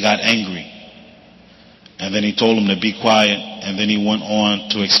 he got angry. And then he told him to be quiet, and then he went on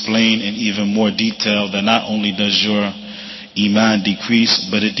to explain in even more detail that not only does your Iman decrease,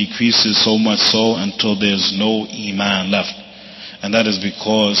 but it decreases so much so until there's no Iman left. And that is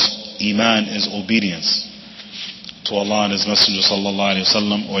because Iman is obedience. to Allah and His Messenger sallallahu alaihi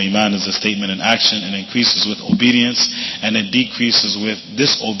wasallam, or iman is a statement in action, and increases with obedience, and it decreases with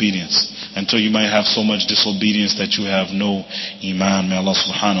disobedience, until you might have so much disobedience that you have no iman. May Allah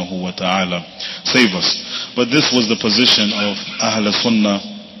subhanahu wa ta'ala save us. But this was the position of Ahl Sunnah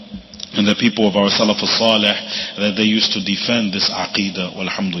and the people of our Salaf al-Salih, that they used to defend this Aqeedah.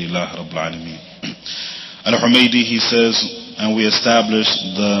 Walhamdulillah Rabbil Alameen. Al-Humaydi, he says, and we establish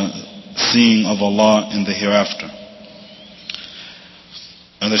the seeing of Allah in the hereafter.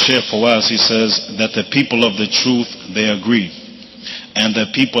 And the Shaykh Fawaz, he says that the people of the truth, they agree. And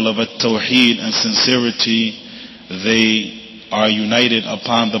the people of Tawheed and sincerity, they are united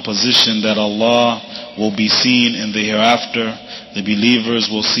upon the position that Allah will be seen in the hereafter. The believers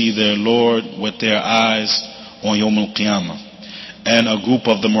will see their Lord with their eyes on Yawm al-Qiyamah. And a group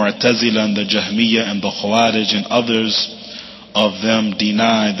of the Mu'tazila and the Jahmiyyah and the Khawarij and others of them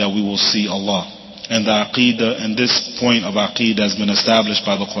deny that we will see Allah. And the Aqeedah, and this point of Aqeedah has been established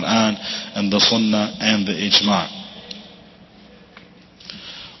by the Qur'an and the Sunnah and the Ijma'.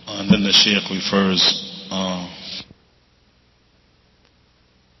 And then the Shaykh refers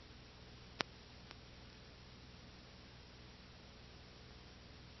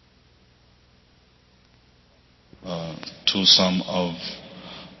to some of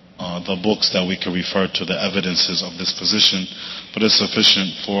the books that we can refer to the evidences of this position, but it's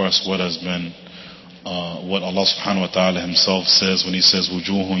sufficient for us what has been what Allah subhanahu wa ta'ala himself says when he says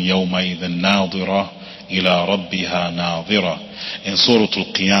wujuhun yawmaidhin nadira ila rabbiha nadira in Surah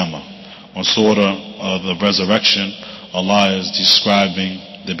Al-Qiyamah, or Surah the resurrection. Allah is describing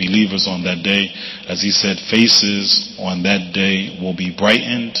the believers on that day, as he said, faces on that day will be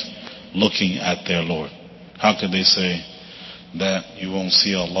brightened looking at their Lord. How could they say that you won't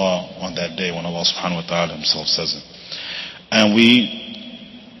see Allah on that day when Allah subhanahu wa ta'ala himself says it? And we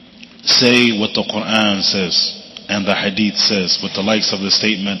say what the Qur'an says and the Hadith says, with the likes of the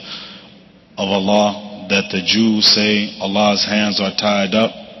statement of Allah that the Jews say Allah's hands are tied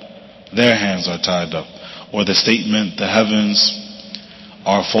up, their hands are tied up, or the statement the heavens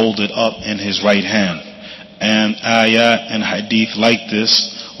are folded up in His right hand. And ayat and Hadith like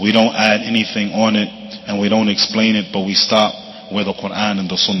this, we don't add anything on it and we don't explain it, but we stop where the Qur'an and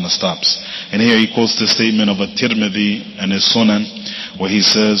the Sunnah stops. And here he quotes the statement of At-Tirmidhi and his Sunan, where he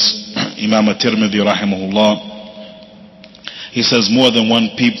says, Imam At-Tirmidhi rahimahullah, he says, more than one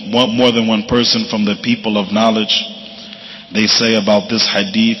person from the people of knowledge, they say about this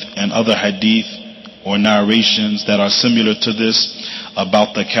hadith and other hadith or narrations that are similar to this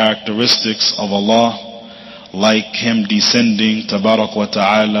about the characteristics of Allah, like Him descending tabarak wa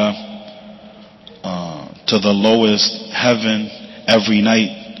ta'ala to the lowest heaven every night.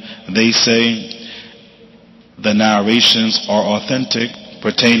 They say the narrations are authentic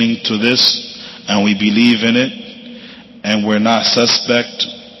pertaining to this, and we believe in it, and we're not suspect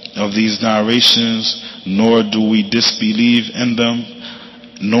of these narrations, nor do we disbelieve in them,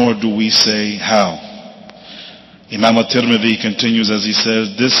 nor do we say how. Imam At-Tirmidhi continues as he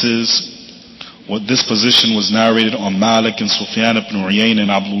says, this position was narrated on Malik and Sufyan ibn Uyayna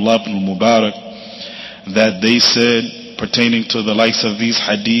and Abdullah ibn Mubarak, that they said pertaining to the likes of these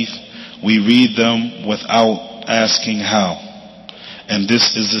hadith, we read them without asking how. And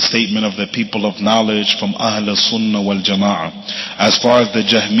this is the statement of the people of knowledge from Ahl Sunnah wal Jama'ah. As far as the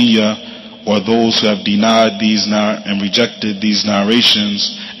Jahmiyyah, or those who have denied these and rejected these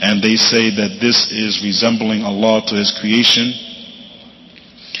narrations, and they say that this is resembling Allah to His creation,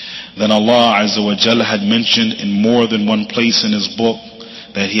 then Allah Azza wa Jalla had mentioned in more than one place in His book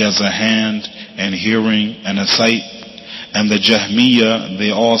that He has a hand and hearing and a sight. And the Jahmiyyah,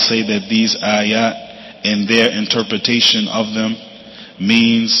 they all say that these ayat, in their interpretation of them,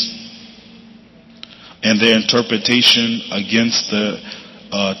 means, and their interpretation against the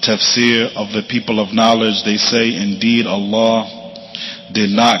tafsir of the people of knowledge, they say indeed Allah did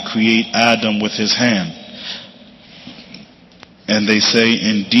not create Adam with his hand. And they say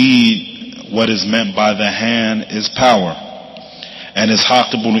indeed what is meant by the hand is power. And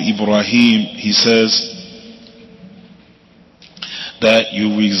Ishaq ibn Ibrahim, he says that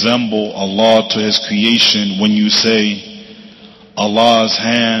you resemble Allah to His creation when you say Allah's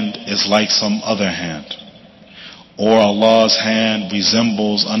hand is like some other hand, or Allah's hand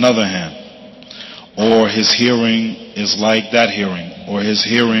resembles another hand, or His hearing is like that hearing, or His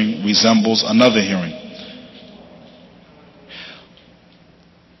hearing resembles another hearing.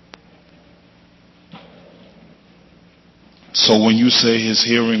 So when you say His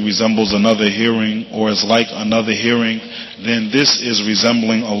hearing resembles another hearing, or is like another hearing, then this is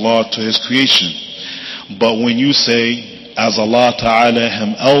resembling Allah to His creation. But when you say, as Allah Ta'ala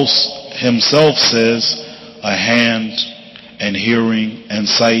Himself says, a hand and hearing and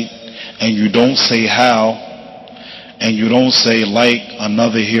sight, and you don't say how, and you don't say like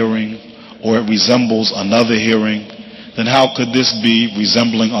another hearing, or it resembles another hearing, then how could this be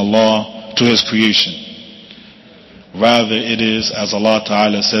resembling Allah to His creation? Rather, it is, as Allah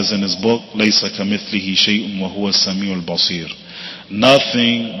Ta'ala says in His book, لَيْسَ كَمِثْلِهِ شَيْءٌ وَهُوَ السَّمِيعُ الْبَصِيرُ.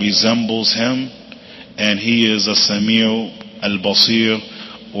 Nothing resembles Him, and He is a Sami'u al-Basir,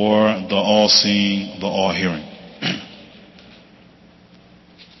 or the all-seeing, the all-hearing.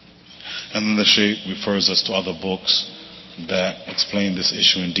 And then the Shaykh refers us to other books that explain this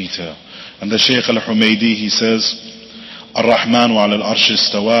issue in detail. And the Shaykh al-Humaydi, he says, Ar-Rahmanu ala al-Arsh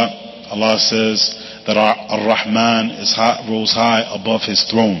istawa. Allah says that Ar-Rahman rose high above His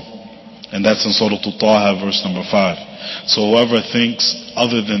throne. And that's in Surah Taha, verse number 5. So whoever thinks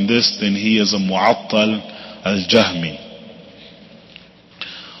other than this, then he is a Mu'attal al-Jahmi.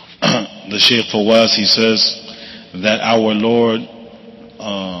 The Shaykh Fawaz, he says that our Lord,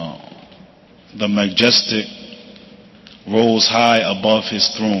 the Majestic, rose high above His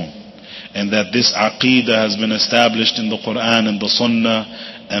throne, and that this Aqeedah has been established in the Qur'an and the Sunnah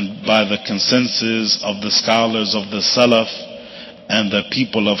and by the consensus of the scholars of the Salaf and the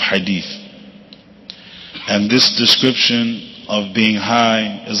people of Hadith. And this description of being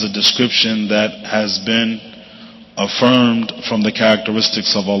high is a description that has been affirmed from the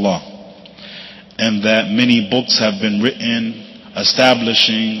characteristics of Allah, and that many books have been written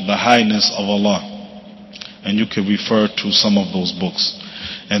establishing the highness of Allah, and you can refer to some of those books.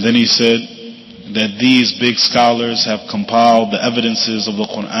 And then he said that these big scholars have compiled the evidences of the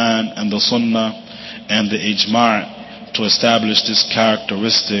Qur'an and the Sunnah and the Ijma' to establish this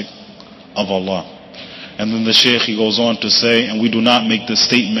characteristic of Allah. And then the Shaykh, he goes on to say, and we do not make the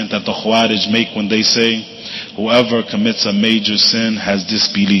statement that the Khawarij make when they say, whoever commits a major sin has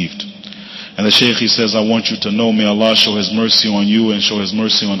disbelieved. And the Shaykh, he says, I want you to know, may Allah show His mercy on you and show His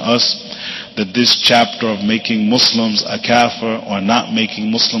mercy on us, that this chapter of making Muslims a kafir or not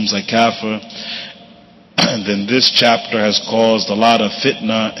making Muslims a kafir, and then this chapter has caused a lot of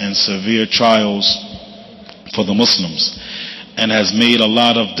fitna and severe trials for the Muslims, and has made a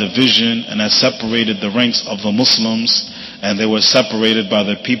lot of division and has separated the ranks of the Muslims, and they were separated by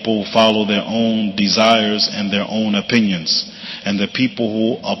the people who follow their own desires and their own opinions, and the people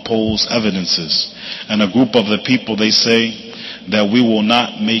who oppose evidences. And a group of the people, they say that we will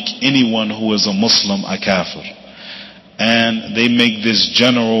not make anyone who is a Muslim a kafir. And they make this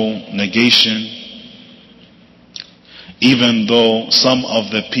general negation, even though some of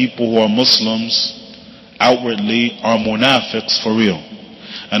the people who are Muslims outwardly are munafiqs for real.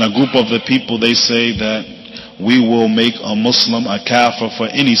 And a group of the people, they say that we will make a Muslim a kafir for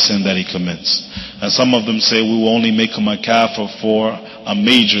any sin that he commits. And some of them say we will only make him a kafir for a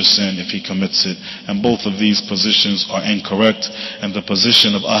major sin if he commits it. And both of these positions are incorrect. And the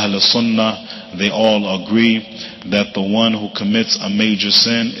position of Ahl Sunnah, they all agree that the one who commits a major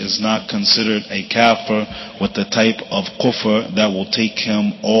sin is not considered a kafir with the type of kufr that will take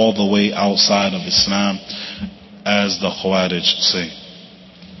him all the way outside of Islam, as the Khawarij say.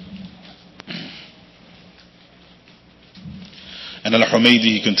 And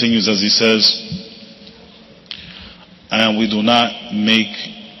Al-Humaydi, he continues as he says, and we do not make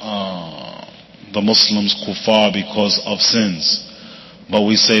the Muslims kuffar because of sins, but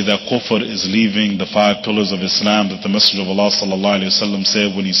we say that kufr is leaving the 5 pillars of Islam that the Messenger of Allah sallallahu alaihi wasallam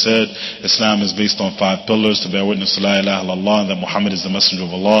said when he said Islam is based on 5 pillars: to bear witness to la ilaha illallah, and that Muhammad is the Messenger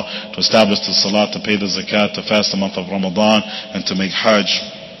of Allah, to establish the salat, to pay the zakat, to fast the month of Ramadan, and to make hajj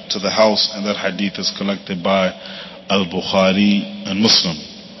to the house. And that hadith is collected by Al-Bukhari and Muslim.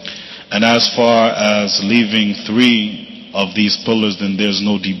 And as far as leaving 3 of these pillars, then there's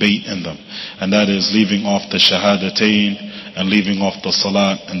no debate in them, and that is leaving off the shahadatain and leaving off the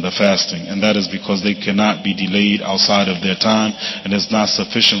salat and the fasting. And that is because they cannot be delayed outside of their time, and it's not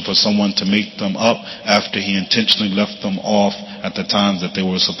sufficient for someone to make them up after he intentionally left them off at the times that they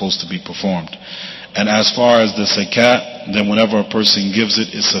were supposed to be performed. And as far as the zakat, then whenever a person gives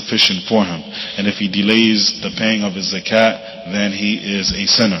it, it's sufficient for him. And if he delays the paying of his zakat, then he is a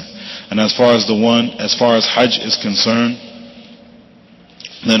sinner. And as far as Hajj is concerned,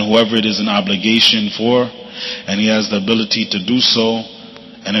 then whoever it is an obligation for, and he has the ability to do so,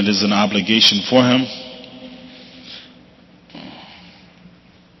 and it is an obligation for him,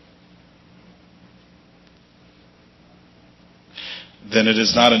 then it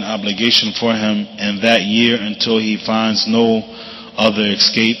is not an obligation for him in that year until he finds no other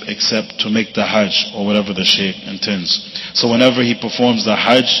escape except to make the Hajj, or whatever the Shaykh intends. So whenever he performs the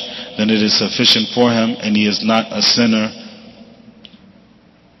Hajj, then it is sufficient for him, and he is not a sinner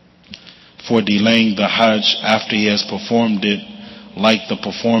for delaying the Hajj after he has performed it, like the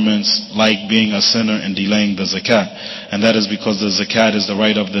performance, like being a sinner and delaying the zakat. And that is because the zakat is the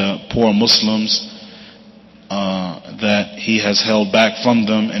right of the poor Muslims that he has held back from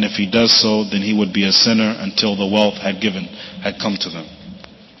them, and if he does so, then he would be a sinner until the wealth had come to them.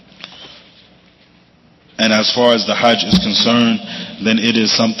 And as far as the Hajj is concerned, then it is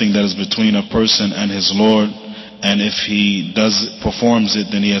something that is between a person and his Lord, and if he performs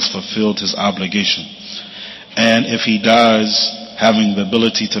it, then he has fulfilled his obligation. And if he dies having the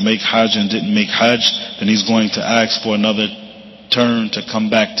ability to make Hajj and didn't make Hajj, then he's going to ask for another turn to come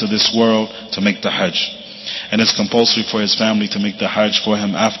back to this world to make the Hajj. And it's compulsory for his family to make the Hajj for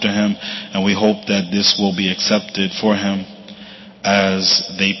him after him, and we hope that this will be accepted for him as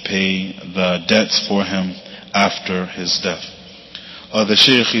they pay the debts for him after his death. The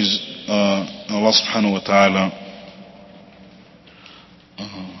Shaykh is Allah subhanahu wa ta'ala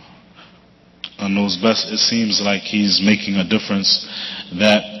knows best. It seems like he's making a difference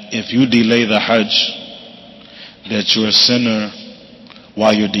that if you delay the Hajj, that you're a sinner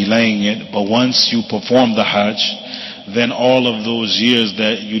while you're delaying it, but once you perform the Hajj, then all of those years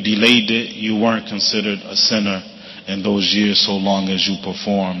that you delayed it, you weren't considered a sinner in those years so long as you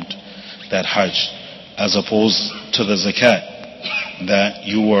performed that Hajj, as opposed to the zakat, that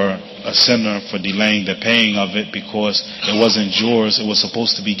you were a sinner for delaying the paying of it because it wasn't yours, it was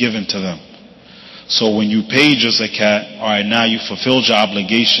supposed to be given to them. So when you paid your zakat, alright, now you fulfilled your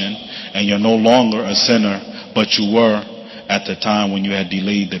obligation and you're no longer a sinner, but you were at the time when you had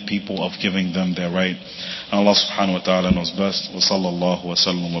delayed the people of giving them their right. And Allah subhanahu wa ta'ala knows best. Wa sallallahu wa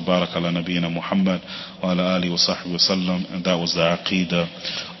sallam wa barak ala nabiyyina Muhammad wa ala alihi wa sahbihi wa sallam. And that was the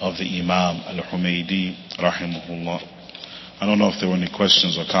Aqeedah of the Imam al-Humaydi rahimahullah. I don't know if there were any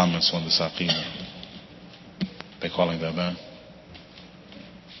questions or comments on this Aqeedah. They're calling that bad?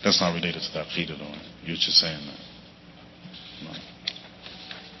 That's not related to the Aqeedah though. You're just saying that. No.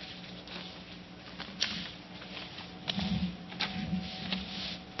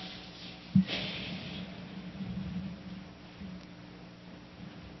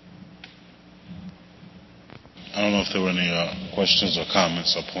 I don't know if there were any questions or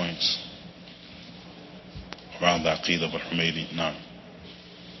comments or points around the Aqeedah of Humaydi. No.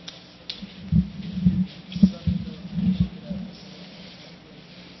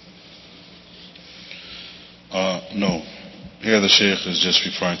 No. Here the Shaykh is just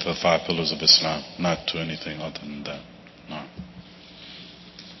referring to the 5 pillars of Islam, not to anything other than that. No.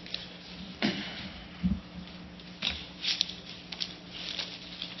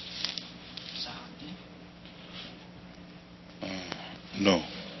 No.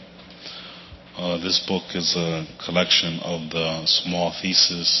 This book is a collection of the small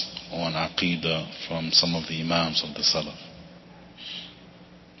theses on Aqeedah from some of the Imams of the Salaf.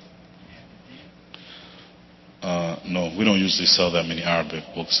 No, we don't usually sell that many Arabic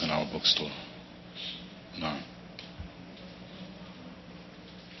books in our bookstore. No.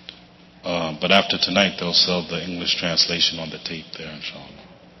 But after tonight, they'll sell the English translation on the tape there, inshallah.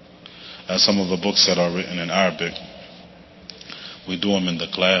 As some of the books that are written in Arabic, we do them in the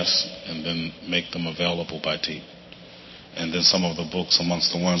class and then make them available by tape. And then some of the books,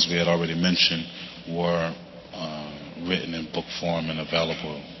 amongst the ones we had already mentioned, were written in book form and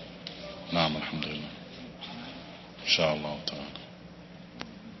available. Naam, alhamdulillah. Inshallah ta'ala.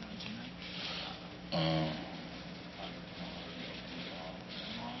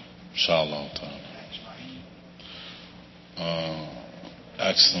 Inshallah ta'ala.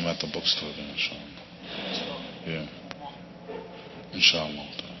 Ask them at the bookstore then, inshallah. Yeah. Inshallah.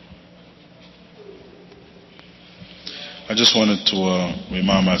 I just wanted to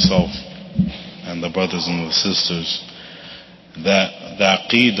remind myself and the brothers and the sisters that the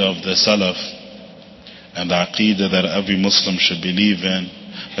Aqeedah of the Salaf and the Aqeedah that every Muslim should believe in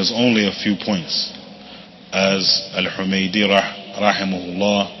has only a few points. As Al-Humaydi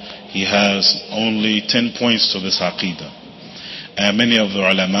rahimahullah, he has only 10 points to this Aqeedah. And many of the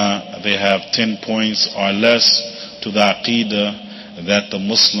ulama, they have 10 points or less to the Aqeedah that the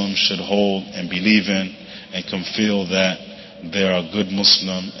Muslim should hold and believe in and can feel that they're a good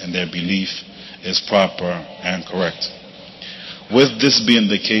Muslim and their belief is proper and correct. With this being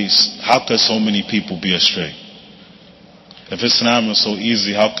the case, how can so many people be astray? If Islam is so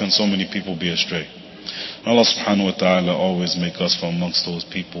easy, how can so many people be astray? Allah subhanahu wa ta'ala always make us from amongst those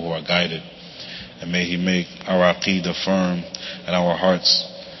people who are guided. And may He make our Aqeedah firm in our hearts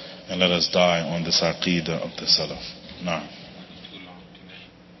and let us die on this Aqeedah of the Salaf. Nah.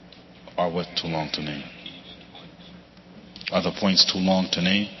 Are what too long to name? Are the points too long to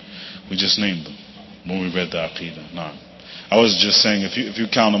name? We just named them when we read the Aqeedah. Nah. I was just saying, if you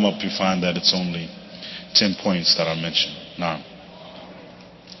count them up, you find that it's only 10 points that are mentioned. Nah.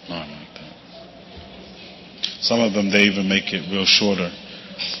 Nah, like that. Some of them, they even make it real short,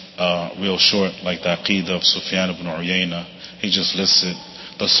 like the Aqeedah of Sufyan ibn Uyayna. He just lists it.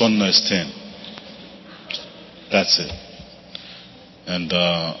 The Sunnah is 10. That's it. And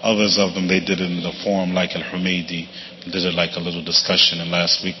others of them, they did it in the form like Al-Humaydi, did it like a little discussion. And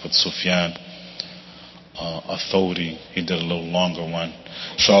last week with Sufyan Athawri, he did a little longer one.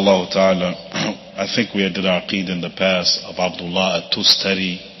 Inshallah ta'ala, I think we did our Aqeedah in the past of Abdullah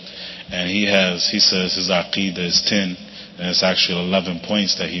at-Tustari, and he says his Aqeedah is 10, and it's actually 11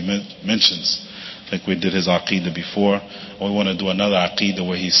 points that he mentions. I think we did his Aqeedah before. We want to do another Aqeedah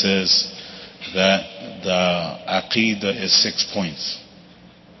where he says that the Aqeedah is 6 points.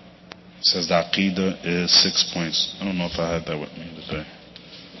 It says the Aqeedah is 6 points. I don't know if I had that with me today.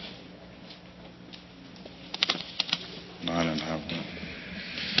 No, I didn't have that.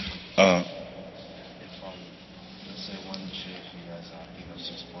 Let's say one sheikh, he has Aqeedah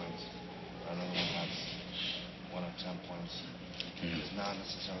 6 points. Another one has 1 or 10 points. He's not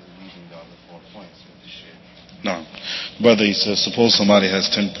necessarily leaving the other 4 points with the sheikh. No. Brother, he says, suppose somebody has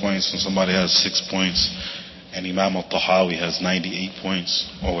 10 points and somebody has 6 points, and Imam al-Tahawi has 98 points,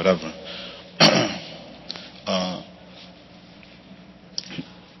 or whatever.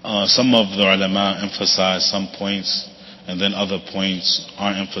 Some of the ulama emphasize some points, and then other points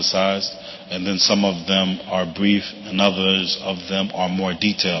aren't emphasized, and then some of them are brief, and others of them are more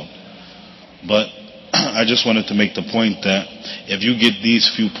detailed. But I just wanted to make the point that if you get these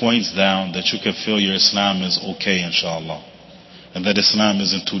few points down, that you can feel your Islam is okay, inshallah. And that Islam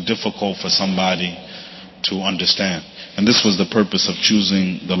isn't too difficult for somebody to understand. And this was the purpose of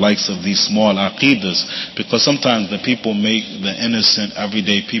choosing the likes of these small aqeedas, because sometimes the people make the innocent,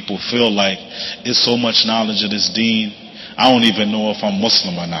 everyday people feel like it's so much knowledge of this deen, I don't even know if I'm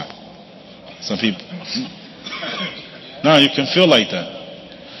Muslim or not. Some people. No, you can feel like that.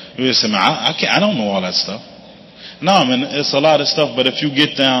 You say, man, I don't know all that stuff. No, I mean, it's a lot of stuff, but if you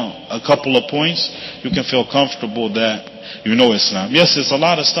get down a couple of points, you can feel comfortable that you know Islam. Yes, there's a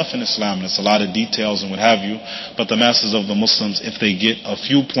lot of stuff in Islam, and it's a lot of details and what have you, but the masses of the Muslims, if they get a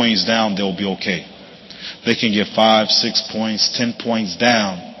few points down, they'll be okay. They can get 5, 6 points, 10 points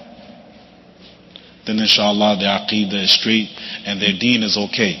down, then inshallah their Aqeedah is straight and their deen is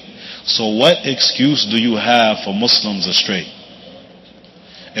okay. So what excuse do you have for Muslims astray?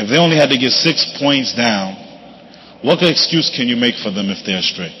 If they only had to get 6 points down, what excuse can you make for them if they're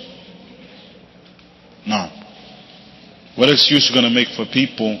astray? No. What excuse are you going to make for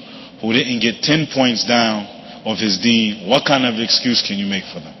people who didn't get 10 points down of his deen? What kind of excuse can you make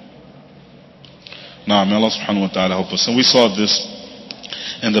for them? Now, may Allah subhanahu wa ta'ala help us. And we saw this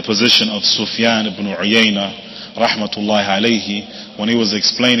in the position of Sufyan ibn Uyayna, rahmatullahi alayhi, when he was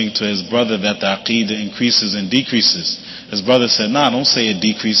explaining to his brother that the Aqeedah increases and decreases. His brother said, nah, don't say it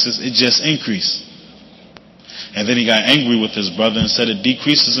decreases, it just increases. And then he got angry with his brother and said it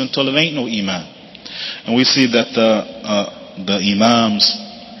decreases until it ain't no Iman. And we see that the Imams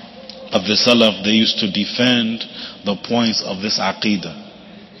of the Salaf, they used to defend the points of this Aqeedah.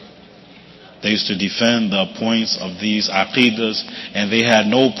 They used to defend the points of these Aqeedahs, and they had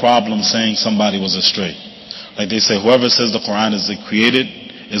no problem saying somebody was astray. Like they say, whoever says the Qur'an is created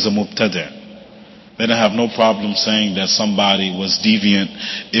is a mubtadi'. They didn't have no problem saying that somebody was deviant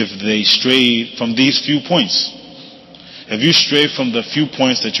if they strayed from these few points. If you stray from the few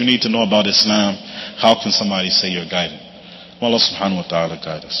points that you need to know about Islam, how can somebody say you're guided? Well, Allah subhanahu wa ta'ala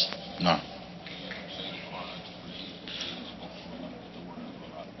guide us. No.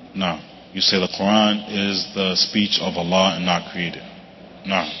 No. You say the Quran is the speech of Allah and not created.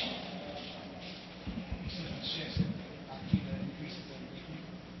 No.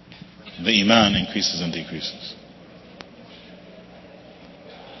 The Iman increases and decreases.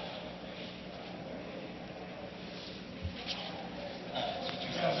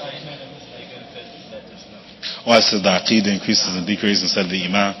 Oh, I said the Aqeedah increases and decreases instead of the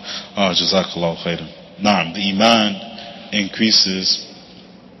Iman. Oh, Jazakallah khairan. Naam, the Iman increases.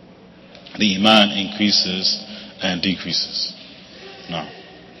 The Iman increases and decreases. Naam.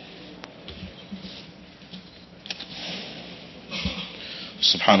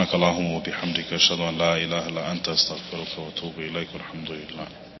 سبحانك اللهم وبحمدك أشهد أن لا إله إلا أنت أستغفرك وأتوب إليك والحمد لله.